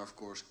population are, of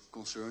course,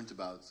 concerned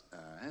about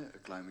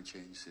climate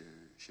change,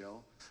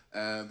 Shell.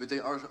 But they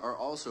are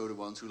also the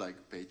ones who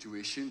pay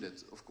tuition.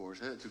 That, of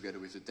course, together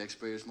with the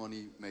taxpayers'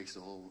 money, makes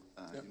the whole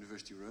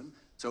university run.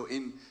 So,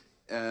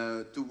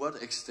 to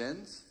what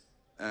extent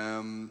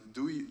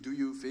do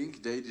you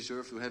think they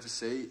deserve to have a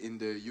say in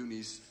the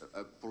uni's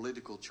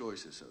political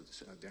choices, so to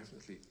say?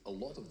 Definitely, a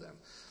lot of them.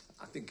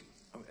 I think.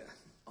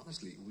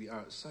 Honestly, we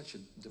are such a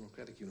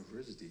democratic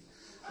university.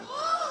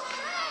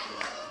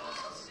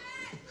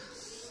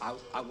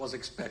 I was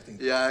expecting.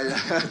 Yeah.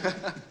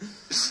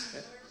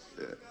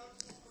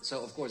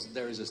 So, of course,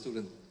 there is a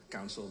student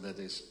council that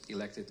is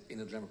elected in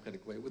a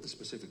democratic way with a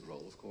specific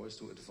role, of course,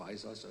 to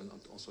advise us and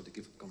also to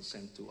give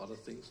consent to other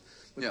things.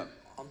 But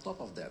on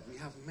top of that, we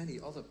have many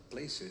other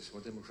places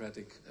where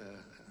democratic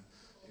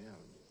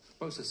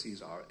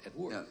processes are at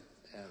work.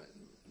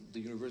 The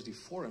university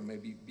forum may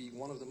be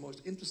one of the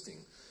most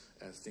interesting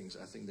things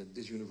I think that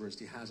this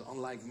university has,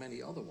 unlike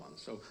many other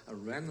ones. So a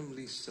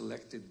randomly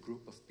selected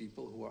group of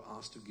people who are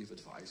asked to give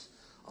advice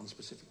on a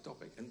specific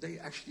topic. And they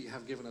actually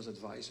have given us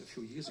advice a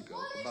few years ago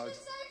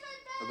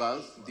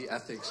about the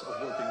ethics of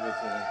working with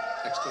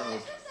external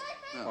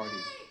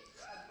parties.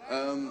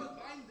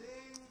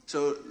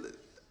 So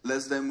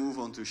let's then move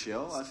on to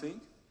Shell, I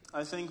think.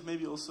 I think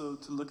maybe also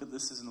to look at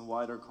this as in a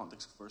wider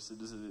context, of course.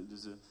 It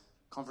is a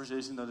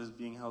conversation that is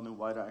being held in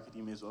wider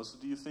academia as well. So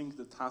do you think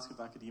the task of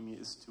academia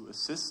is to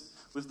assist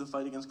with the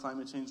fight against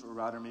climate change, or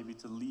rather maybe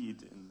to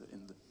lead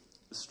in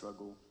the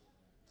struggle?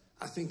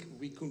 I think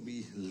we could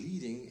be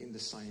leading in the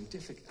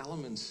scientific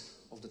elements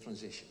of the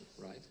transition,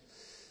 right?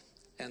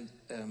 And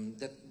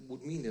that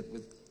would mean that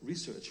with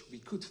research, we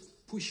could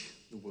push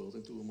the world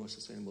into a more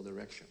sustainable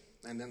direction.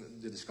 And then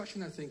the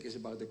discussion, I think, is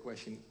about the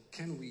question,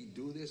 can we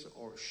do this,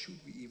 or should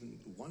we even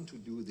want to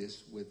do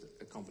this with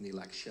a company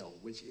like Shell,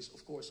 which is,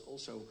 of course,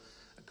 also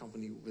a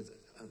company with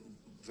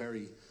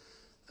very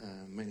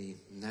many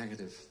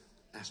negative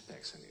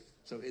aspects in it.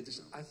 So it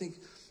is, I think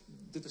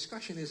the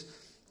discussion is,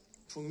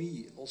 for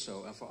me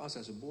also, and for us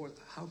as a board,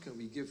 how can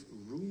we give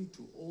room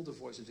to all the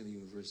voices in the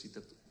university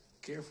that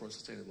care for a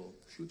sustainable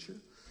future?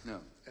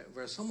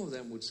 Where some of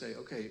them would say,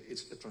 okay,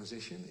 it's a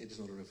transition, it is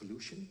not a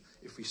revolution.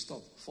 If we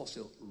stop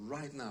fossil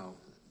right now,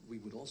 we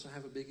would also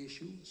have a big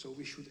issue. So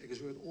we should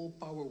exert all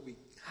power we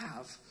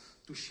have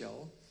to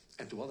Shell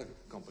and to other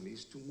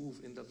companies to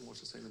move in that more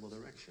sustainable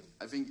direction.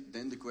 I think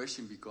then the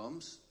question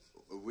becomes,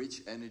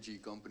 which energy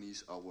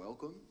companies are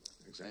welcome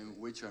and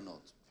which are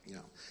not?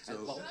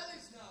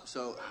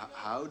 So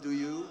how do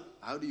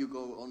you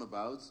go on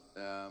about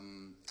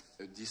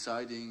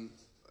deciding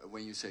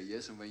when you say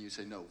yes and when you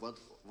say no?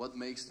 What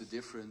makes the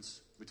difference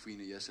between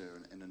a yes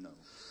and a no?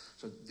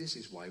 So this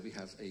is why we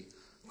have a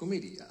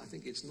committee. I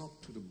think it's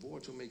not to the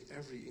board to make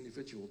every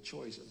individual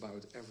choice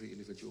about every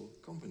individual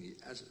company.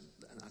 As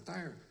an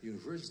entire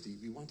university,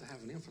 we want to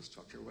have an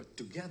infrastructure where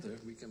together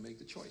we can make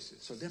the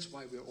choices. So that's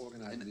why we're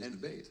organizing this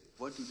debate.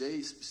 What do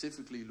they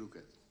specifically look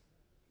at?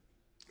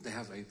 They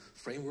have a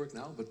framework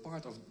now, but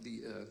part of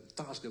the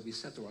task that we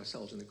set to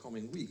ourselves in the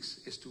coming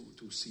weeks is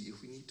to see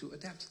if we need to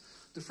adapt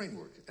the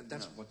framework, and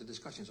that's what the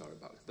discussions are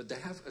about. But they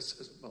have a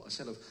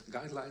set of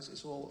guidelines.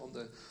 It's all on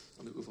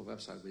the UvA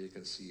website where you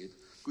can see it.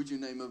 Could you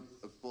name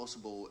a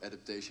possible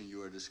adaptation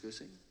you are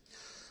discussing?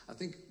 I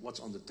think what's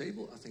on the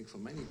table, I think for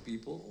many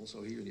people,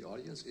 also here in the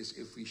audience, is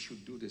if we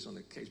should do this on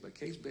a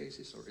case-by-case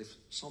basis, or if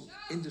some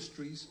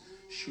industries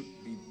should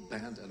be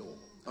banned at all.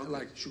 Okay.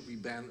 Like, should we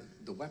ban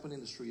the weapon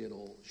industry at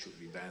all? Should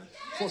we ban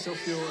fossil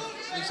fuel?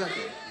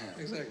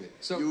 Exactly.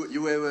 So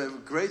you have a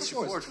great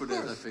support for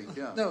that, I think.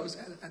 Yeah. No,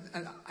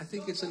 and I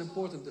think it's an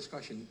important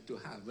discussion to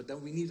have. But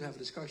then we need to have a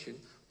discussion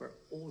where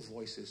all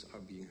voices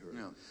are being heard,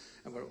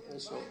 and where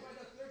also.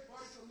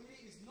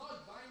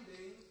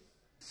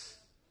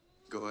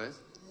 Go ahead.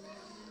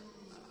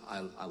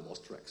 I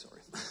lost track,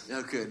 sorry.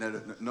 Okay,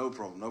 no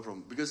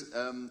problem. Because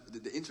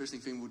the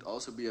interesting thing would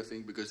also be, I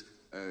think, because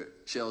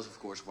Shell is, of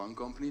course, one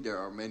company. There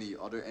are many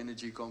other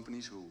energy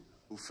companies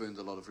who fund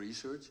a lot of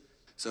research.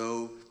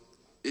 So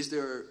is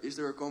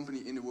there a company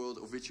in the world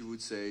of which you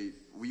would say,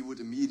 we would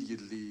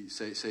immediately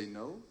say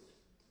no?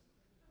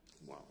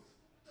 Wow.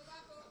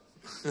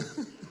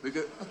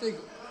 Because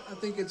I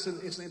think it's an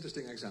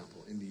interesting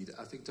example, indeed.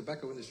 I think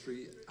tobacco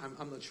industry,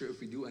 I'm not sure if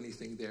we do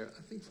anything there.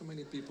 I think for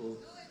many people...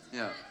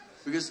 Yeah.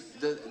 Because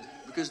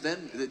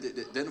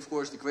then of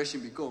course the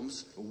question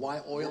becomes,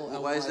 why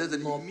oil? Why is that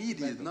an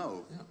immediate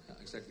no? Yeah,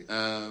 exactly.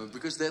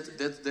 Because that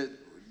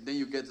then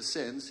you get the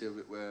sense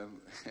where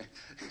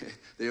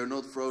they are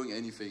not throwing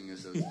anything.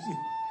 So to say.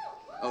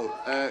 Oh,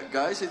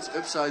 guys, it's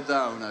upside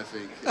down, I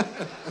think.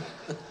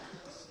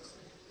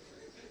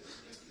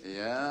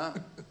 Yeah.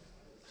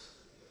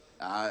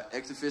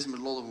 Activism is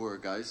a lot of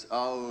work, guys.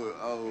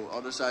 Oh,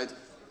 other side.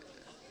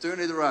 Turn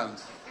it around.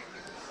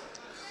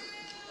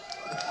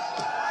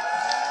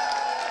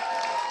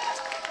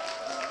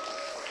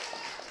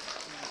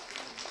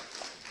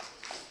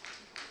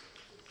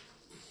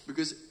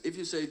 Because if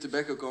you say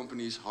tobacco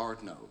companies,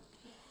 hard no.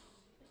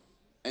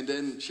 And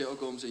then Shell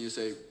comes and you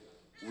say,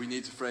 we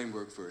need a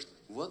framework first.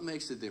 What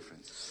makes the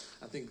difference?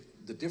 I think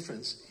the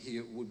difference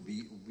here would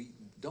be we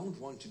don't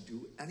want to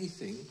do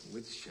anything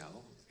with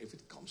Shell if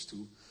it comes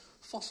to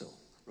fossil,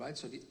 right?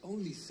 So the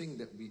only thing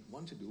that we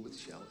want to do with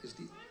Shell is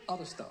the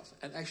other stuff.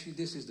 And actually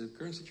this is the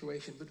current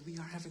situation, but we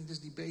are having this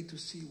debate to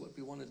see what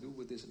we want to do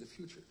with this in the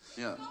future.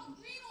 Yeah,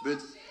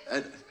 but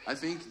I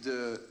think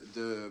the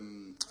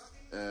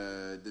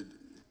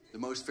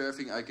most fair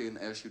thing I can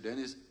ask you then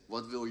is,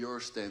 what will your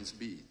stance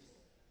be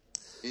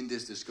in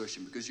this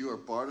discussion? Because you are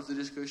part of the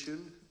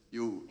discussion.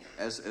 You,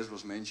 as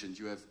was mentioned,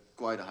 you have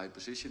quite a high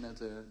position at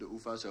the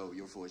UvA, so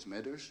your voice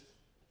matters.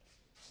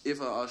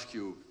 If I ask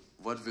you,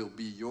 what will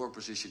be your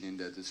position in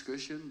that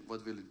discussion?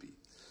 What will it be?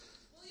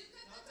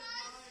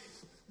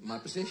 My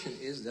position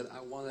is that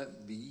I want to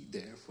be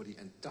there for the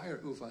entire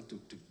UvA to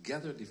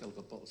together develop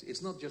a policy.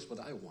 It's not just what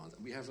I want.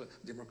 We have a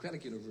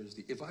democratic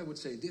university. If I would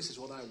say this is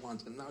what I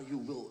want and now you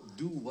will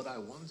do what I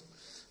want,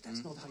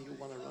 that's not how you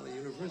want to run a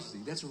university.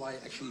 That's why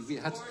actually we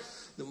had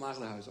the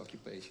Maagdenhuis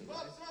occupation,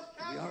 right?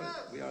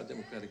 We are a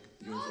democratic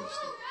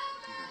university.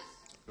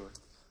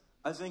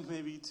 I think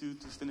maybe to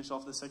finish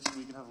off this section,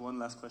 we can have one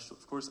last question.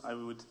 Of course, I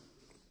would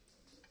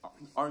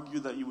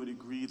argue that you would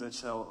agree that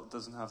Shell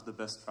doesn't have the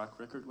best track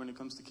record when it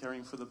comes to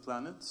caring for the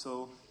planet.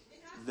 So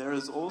there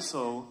is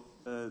also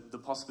the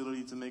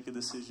possibility to make a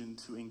decision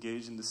to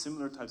engage in the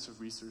similar types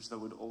of research that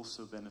would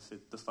also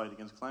benefit the fight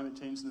against climate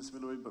change in a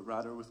similar way, but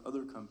rather with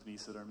other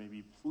companies that are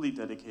maybe fully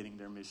dedicating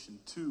their mission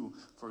to,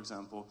 for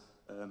example,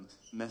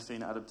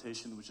 methane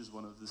adaptation, which is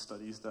one of the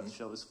studies that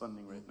Shell is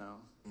funding right now.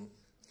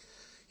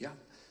 Yeah,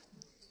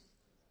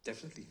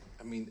 definitely.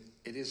 I mean,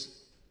 it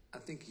is, I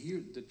think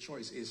here the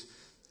choice is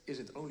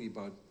it only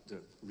about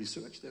the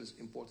research that is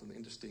important and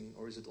interesting,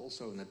 or is it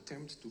also an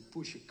attempt to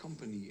push a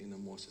company in a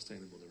more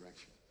sustainable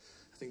direction?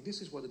 I think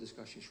this is what the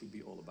discussion should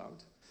be all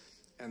about.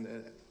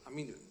 And I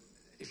mean,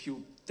 if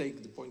you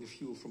take the point of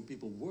view from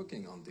people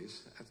working on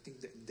this, I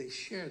think that they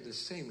share the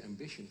same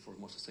ambition for a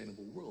more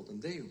sustainable world,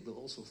 and they will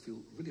also feel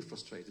really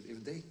frustrated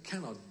if they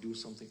cannot do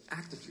something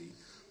actively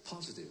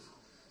positive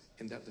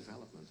in that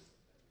development.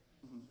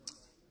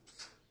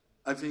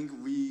 I think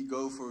we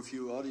go for a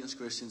few audience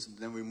questions and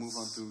then we move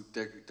on to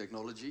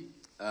technology.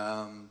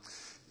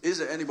 Is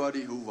there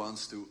anybody who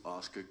wants to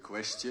ask a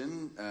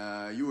question?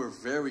 You were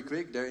very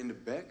quick there in the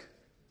back.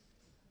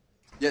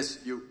 Yes,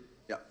 you.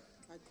 Yeah.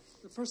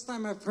 The first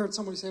time I've heard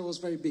somebody say it was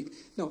very big.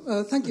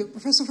 No, thank you.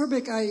 Professor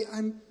Verbeek,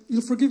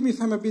 you'll forgive me if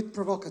I'm a bit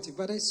provocative,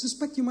 but I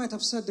suspect you might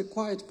have said the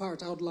quiet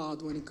part out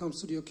loud when it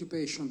comes to the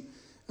occupation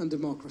and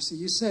democracy.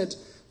 You said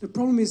the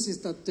problem is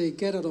that they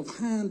get out of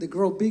hand, they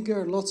grow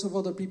bigger, lots of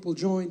other people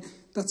join.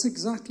 That's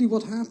exactly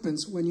what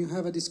happens when you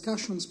have a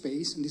discussion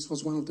space, and this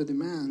was one of the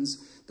demands,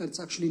 that it's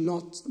actually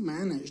not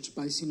managed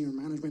by senior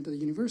management at the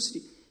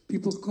university.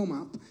 People come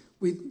up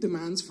with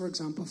demands, for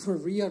example, for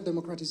real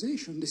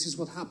democratization. This is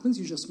what happens.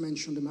 You just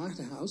mentioned the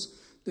Maagdenhuis.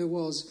 There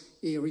was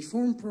a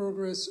reform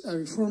process,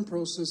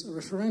 a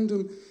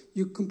referendum.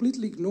 You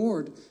completely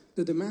ignored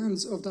the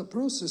demands of that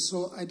process.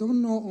 So I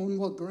don't know on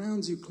what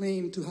grounds you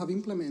claim to have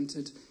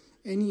implemented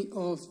any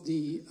of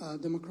the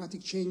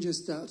democratic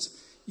changes that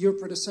your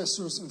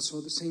predecessors, and so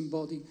the same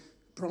body,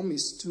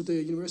 promised to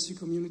the university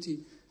community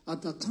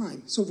at that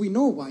time. So we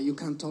know why you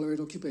can't tolerate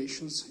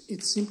occupations.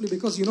 It's simply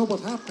because you know what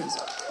happens,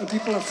 and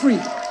people are free.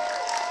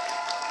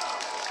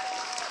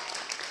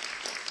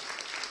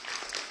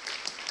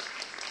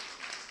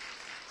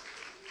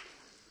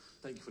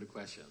 Thank you for the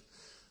question.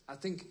 I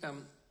think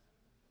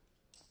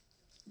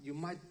you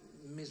might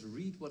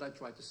misread what I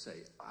tried to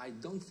say. I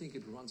don't think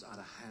it runs out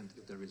of hand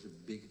if there is a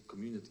big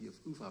community of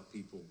UvA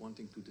people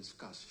wanting to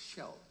discuss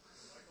Shell.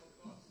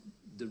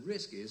 The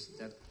risk is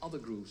that other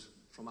groups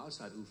from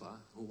outside UvA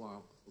who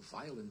are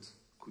violent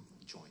could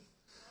join.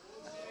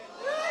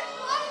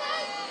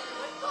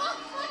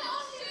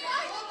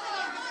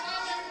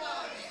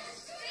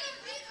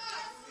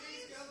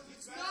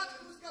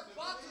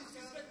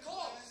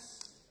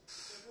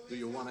 Do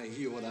you want to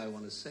hear what I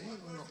want to say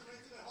or not?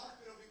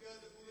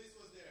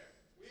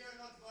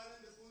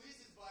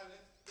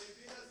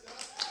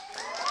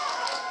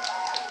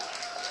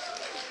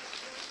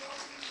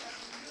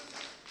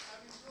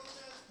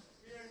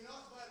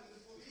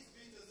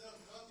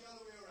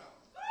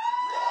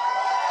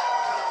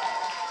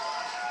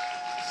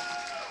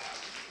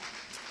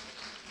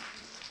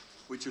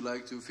 Would you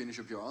like to finish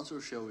up your answer,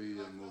 or shall we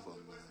move on?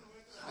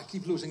 I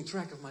keep losing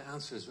track of my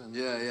answers.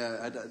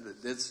 Yeah,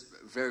 that's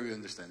very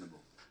understandable.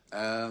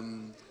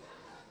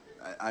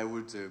 I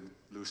would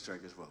lose track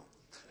as well.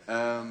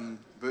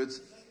 But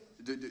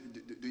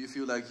do you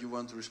feel like you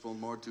want to respond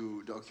more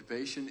to the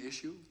occupation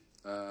issue,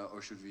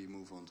 or should we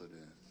move on to the...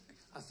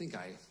 I think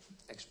I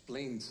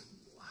explained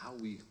how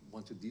we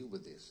want to deal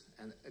with this.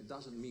 And it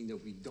doesn't mean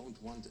that we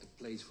don't want a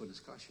place for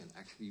discussion.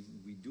 Actually,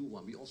 we do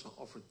want. We also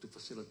offered to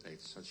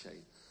facilitate such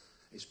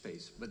a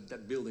space. But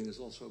that building is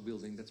also a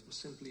building that was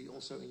simply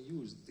also in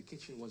use. The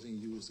kitchen was in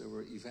use. There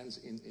were events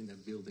in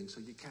that building.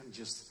 So you can't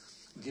just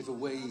give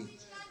away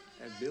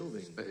a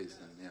building. Space,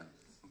 then, yeah.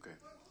 Okay.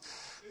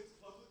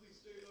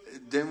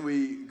 Then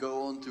we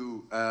go on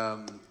to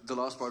the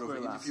last part of the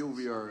interview.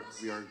 We are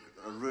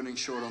running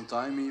short on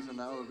time even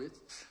now a bit.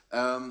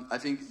 I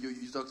think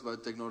you talked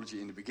about technology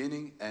in the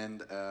beginning,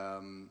 and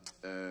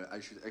I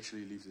should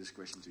actually leave this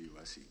question to you,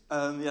 I see.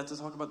 Yeah, to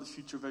talk about the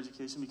future of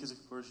education, because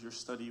of course your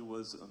study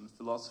was on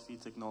philosophy,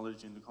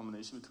 technology, and the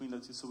combination between the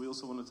two. So we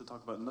also wanted to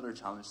talk about another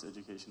challenge to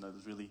education that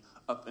is really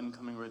up and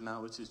coming right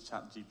now, which is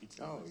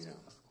ChatGPT. Oh, yeah.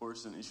 Of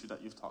course, an issue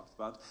that you've talked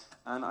about.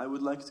 And I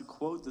would like to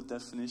quote the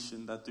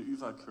definition that the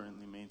UvA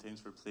currently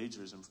maintains for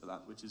plagiarism for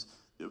that, which is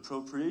the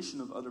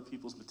appropriation of other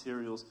people's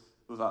materials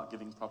without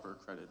giving proper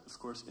credit. Of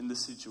course, in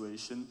this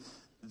situation,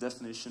 the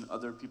definition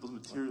other people's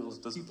materials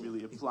doesn't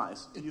really apply.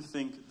 So do you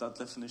think that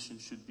definition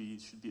should be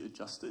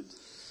adjusted?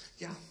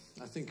 Yeah,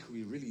 I think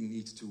we really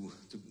need to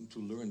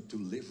learn to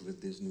live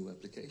with this new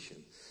application.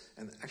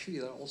 And actually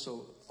there are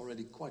also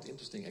already quite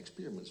interesting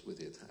experiments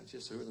with it. I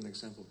just heard an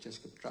example of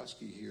Jessica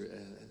Petrowski here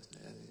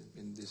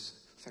in this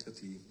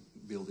faculty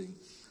building,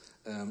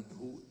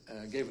 who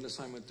gave an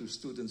assignment to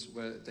students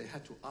where they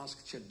had to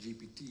ask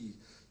ChatGPT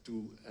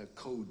to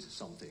code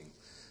something,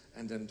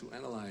 and then to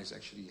analyze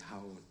actually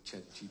how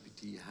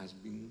ChatGPT has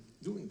been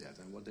doing that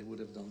and what they would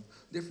have done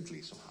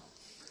differently somehow.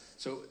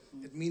 So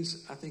it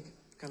means, I think,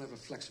 kind of a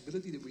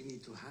flexibility that we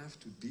need to have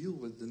to deal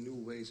with the new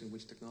ways in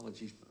which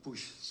technologies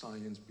push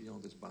science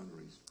beyond its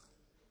boundaries.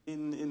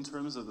 In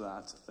terms of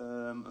that,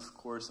 of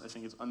course, I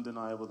think it's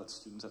undeniable that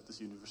students at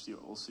this university are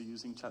also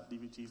using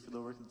ChatGPT for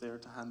the work that they are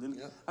to hand in.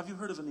 Yeah. Have you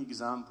heard of any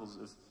examples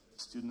of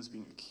students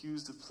being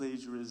accused of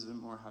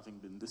plagiarism or having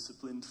been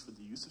disciplined for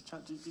the use of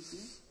ChatGPT?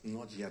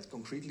 Not yet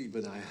concretely,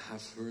 but I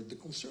have heard the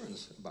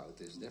concerns about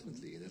this,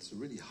 definitely. And it's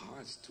really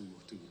hard to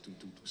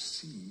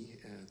see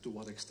to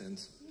what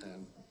extent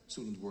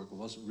student work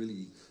was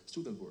really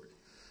student work.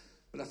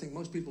 But I think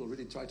most people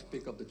really try to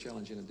pick up the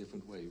challenge in a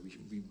different way.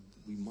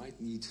 We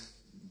might need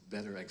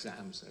better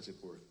exams, as it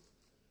were,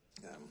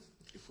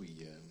 if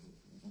we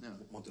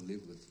want to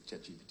live with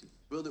ChatGPT.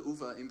 Will the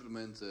UvA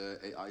implement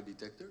AI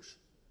detectors?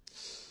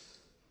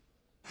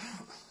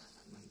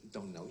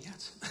 Don't know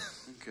yet.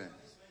 Okay.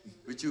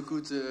 But you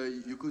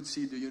could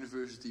see the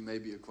university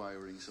maybe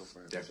acquiring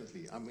software.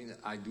 Definitely. I mean,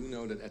 I do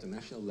know that at a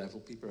national level,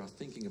 people are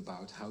thinking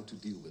about how to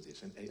deal with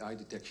this, and AI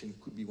detection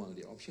could be one of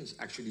the options.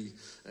 Actually,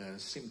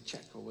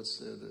 SimCheck, or what's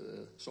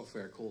the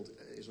software called,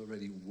 is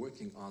already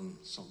working on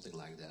something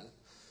like that.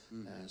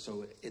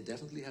 So it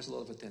definitely has a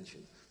lot of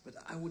attention. But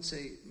I would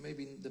say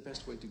maybe the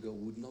best way to go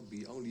would not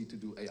be only to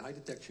do AI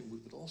detection,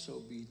 but would also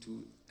be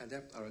to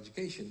adapt our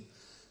education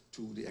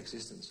to the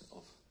existence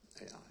of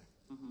AI.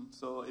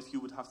 So if you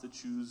would have to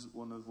choose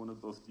one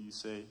of both, do you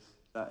say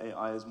that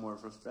AI is more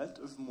of a threat,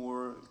 or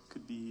more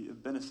could be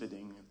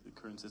benefiting the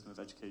current system of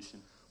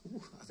education?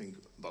 I think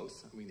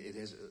both. I mean, it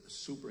is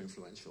super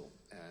influential,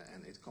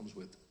 and it comes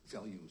with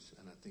values,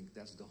 and I think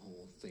that's the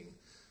whole thing.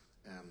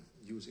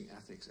 Using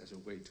ethics as a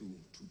way to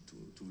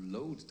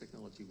load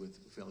technology with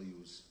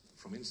values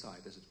from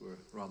inside, as it were,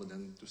 rather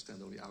than to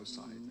stand on the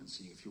outside and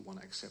see if you want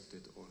to accept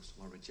it or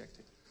want to reject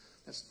it.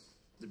 That's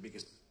the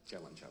biggest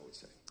challenge, I would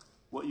say.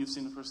 What you've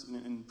seen, of course,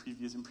 in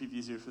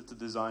previous years with the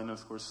design,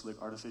 of course, like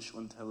artificial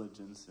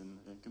intelligence and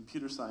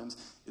computer science,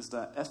 is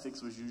that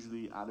ethics was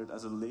usually added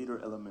as a later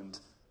element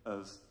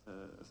of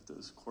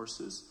those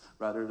courses,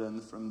 rather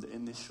than from the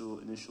initial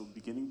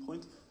beginning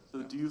point.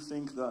 So, do you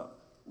think that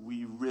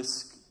we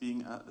risk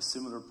being at a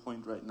similar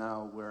point right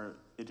now, where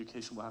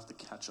education will have to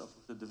catch up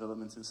with the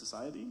developments in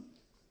society?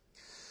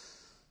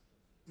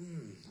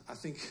 I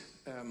think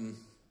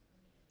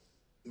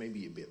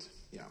maybe a bit.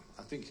 Yeah,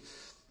 I think.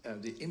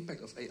 The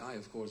impact of AI,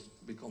 of course,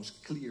 becomes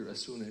clear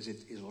as soon as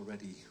it is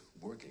already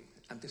working.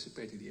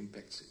 Anticipating the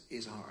impacts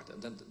is hard,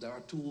 and then there are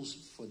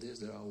tools for this.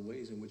 There are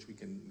ways in which we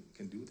can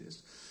do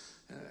this.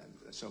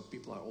 So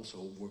people are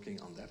also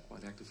working on that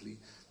quite actively.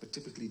 But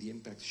typically, the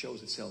impact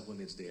shows itself when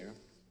it's there,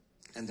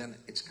 and then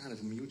it's kind of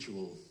a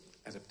mutual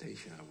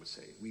adaptation, I would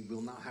say. We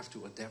will now have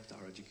to adapt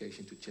our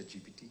education to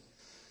ChatGPT,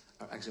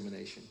 our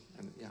examination,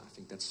 and yeah, I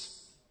think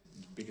that's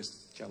the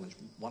biggest challenge,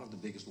 one of the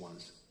biggest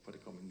ones for the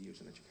coming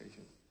years in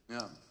education.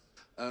 Yeah,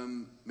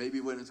 maybe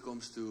when it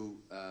comes to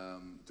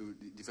the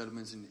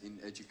developments in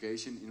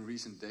education in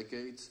recent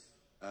decades,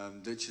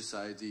 Dutch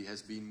society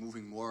has been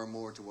moving more and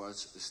more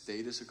towards a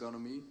status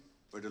economy,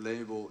 where the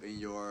label in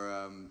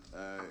your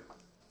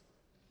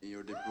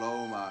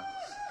diploma,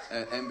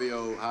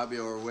 MBO,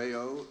 HBO, or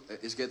WAO,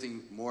 is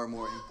getting more and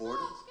more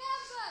important.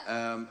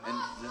 And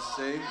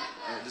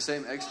the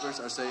same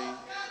experts are saying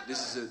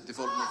this is a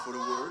development for the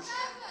worse.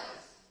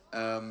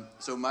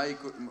 So my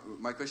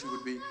question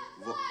would be,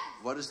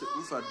 what is the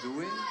UvA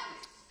doing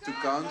to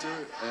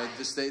counter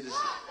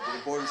the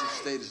importance of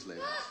status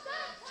labels?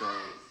 So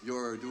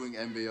you're doing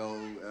MBO,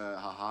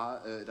 how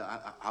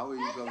are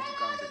you going to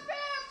counter it?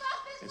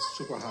 It's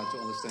super hard to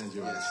understand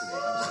you, actually.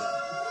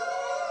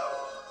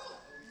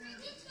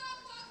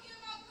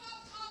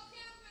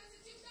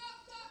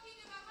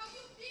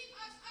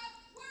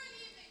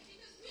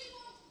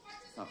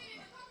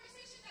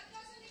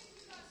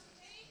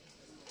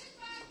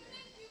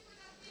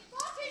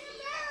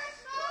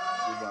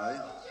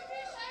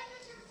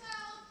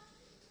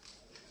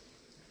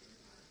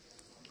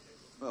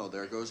 Well,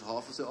 there goes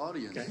half of the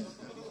audience. Okay.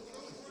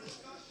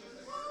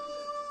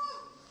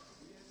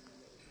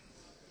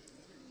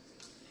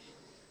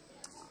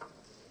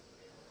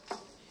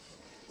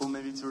 Well,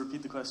 maybe to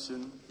repeat the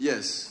question.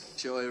 Yes.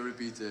 Shall I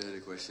repeat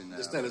the question now?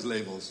 The status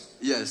labels.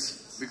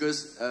 Yes,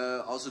 because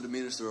also the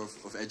Minister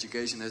of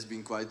Education has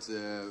been quite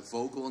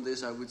vocal on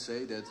this, I would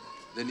say, that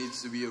there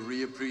needs to be a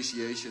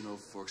reappreciation of,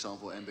 for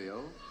example,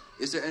 MBO.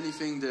 Is there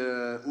anything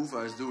the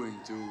UvA is doing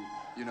to,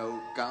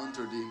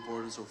 counter the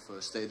importance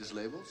of status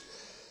labels?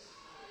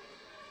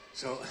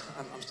 So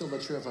I'm still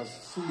not sure if I've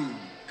fully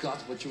got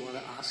what you want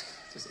to ask.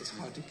 It's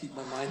hard to keep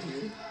my mind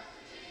here.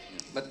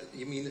 But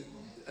you mean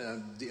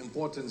the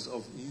importance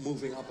of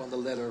moving up on the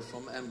ladder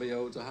from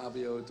MBO to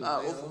HBO to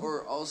AO?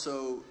 Or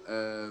also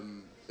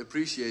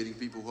appreciating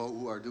people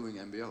who are doing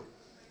MBO,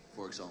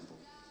 for example.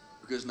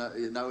 Because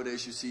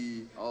nowadays you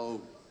see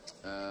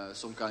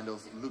some kind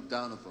of look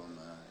down upon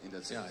in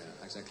that sense.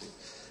 Yeah, exactly.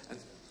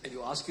 And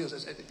you ask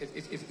yourself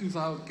if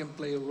UvA can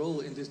play a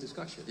role in this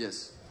discussion.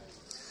 Yes.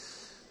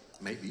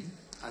 Maybe.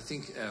 I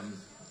think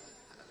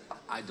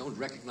I don't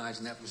recognize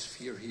an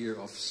atmosphere here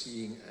of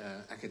seeing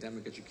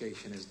academic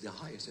education as the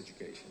highest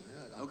education.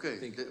 Okay,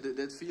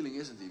 that feeling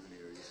isn't even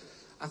here.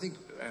 I think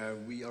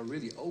we are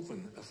really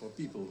open for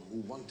people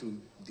who want to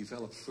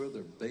develop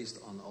further based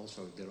on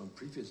also their own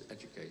previous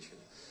education.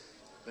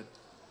 But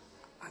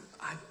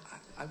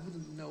I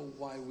wouldn't know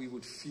why we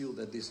would feel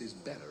that this is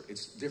better.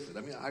 It's different.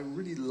 I mean, I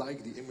really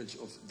like the image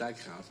of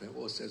Dijkgraaf. It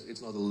always says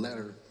it's not a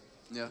ladder,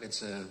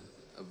 it's a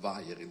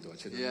waaier in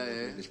Dutch.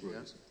 English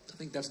words. I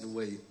think that's the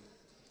way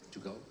to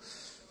go.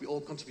 We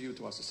all contribute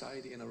to our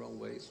society in our own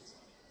ways.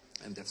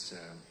 And that's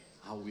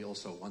how we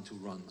also want to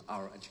run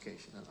our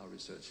education and our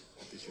research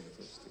at this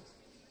university.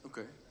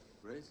 Okay,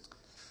 great.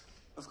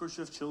 Of course,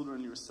 you have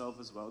children yourself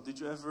as well. Did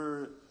you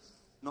ever,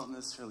 not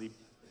necessarily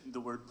the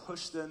word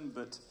push them,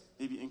 but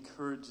maybe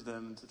encourage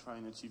them to try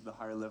and achieve the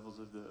higher levels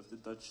of the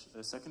Dutch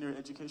secondary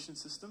education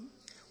system?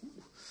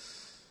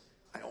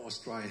 I always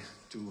try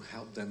to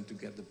help them to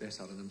get the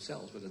best out of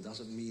themselves, but it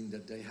doesn't mean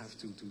that they have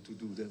to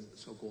do the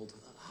so-called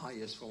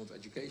highest form of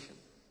education.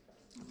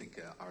 I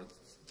think our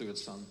third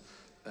son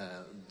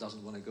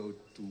doesn't want to go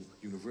to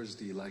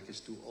university like his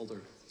two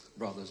older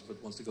brothers,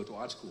 but wants to go to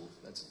art school.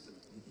 That's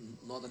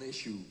not an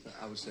issue,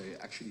 I would say.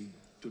 Actually,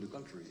 to the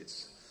contrary,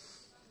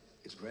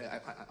 it's great.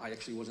 I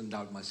actually was in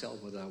doubt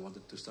myself whether I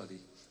wanted to study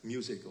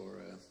music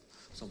or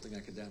something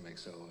academic.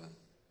 So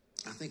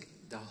I think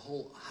the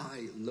whole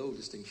high-low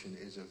distinction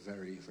is a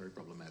very, very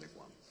problematic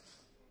one.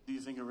 Do you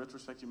think in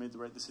retrospect you made the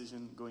right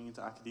decision going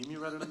into academia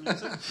rather than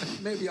music?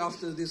 Maybe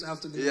after this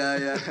afternoon.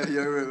 Yeah,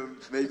 you're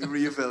maybe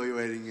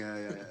reevaluating.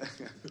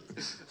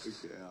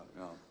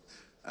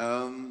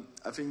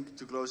 I think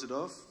to close it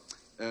off,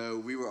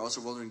 we were also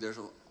wondering, there's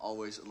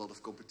always a lot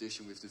of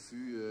competition with the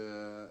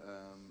VU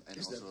and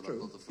Is also that a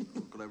lot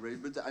of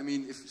collaboration. But I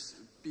mean, if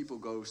people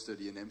go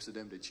study in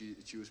Amsterdam, they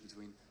choose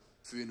between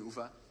VU and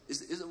UvA.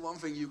 Is there one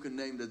thing you can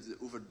name that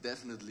UvA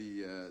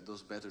definitely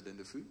does better than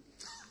the VU?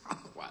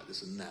 Wow,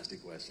 this is a nasty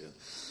question.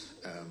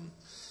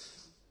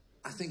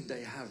 I think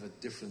they have a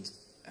different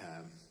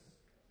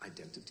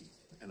identity,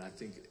 and I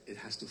think it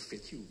has to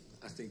fit you.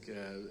 I think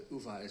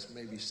UvA is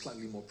maybe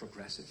slightly more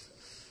progressive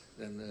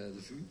than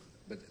the VU,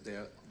 but they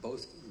are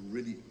both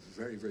really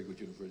very, very good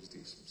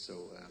universities.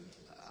 So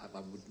I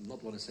would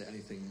not want to say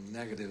anything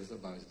negative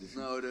about the VU.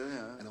 No,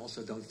 and I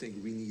also don't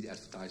think we need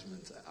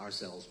advertisement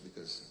ourselves,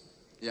 because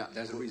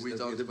there's a reason we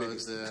talked the about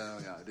biggest.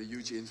 the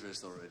huge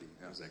interest already.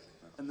 Yeah. Exactly.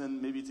 And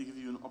then maybe to give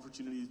you an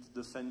opportunity to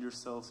defend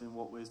yourself, in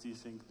what ways do you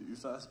think the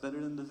UvA is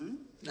better than the VU?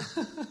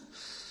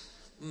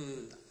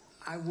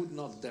 I would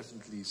not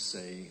definitely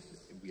say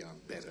we are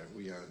better,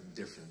 we are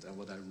different. And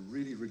what I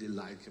really, really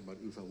like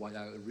about UvA, why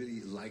I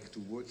really like to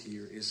work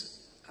here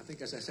is, I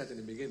think as I said in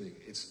the beginning,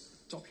 it's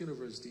top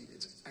university,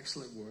 it's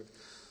excellent work,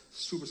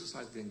 super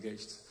societally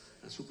engaged,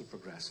 and super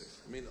progressive.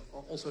 I mean,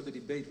 also the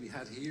debate we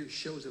had here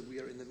shows that we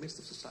are in the midst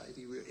of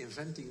society, we're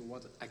inventing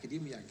what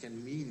academia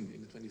can mean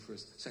in the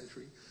 21st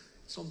century.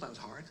 Sometimes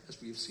hard, as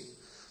we have seen,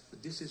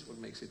 but this is what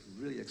makes it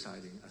really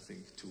exciting, I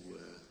think,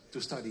 to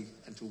study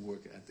and to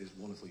work at this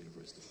wonderful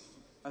university.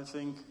 I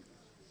think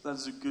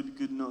that's a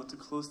good note to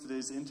close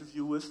today's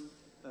interview with.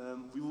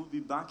 We will be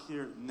back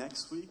here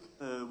next week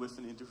with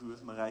an interview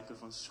with Marijke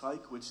van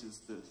Schaik, which is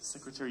the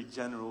Secretary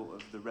General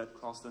of the Red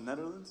Cross the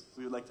Netherlands.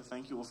 We would like to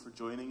thank you all for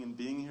joining and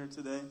being here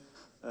today,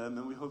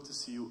 and we hope to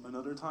see you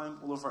another time.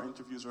 All of our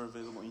interviews are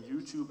available on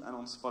YouTube and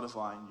on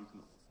Spotify, and you can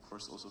of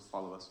course also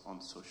follow us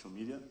on social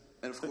media.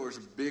 And of course,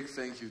 a big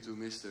thank you to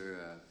Mr.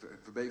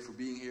 Verbeek for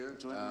being here.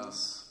 Joining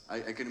us.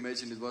 I can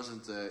imagine it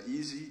wasn't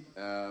easy,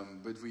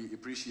 but we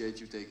appreciate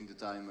you taking the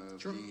time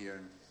of being here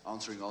and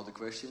answering all the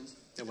questions.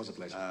 It was a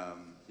pleasure.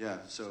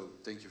 So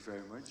thank you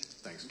very much.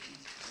 Thanks.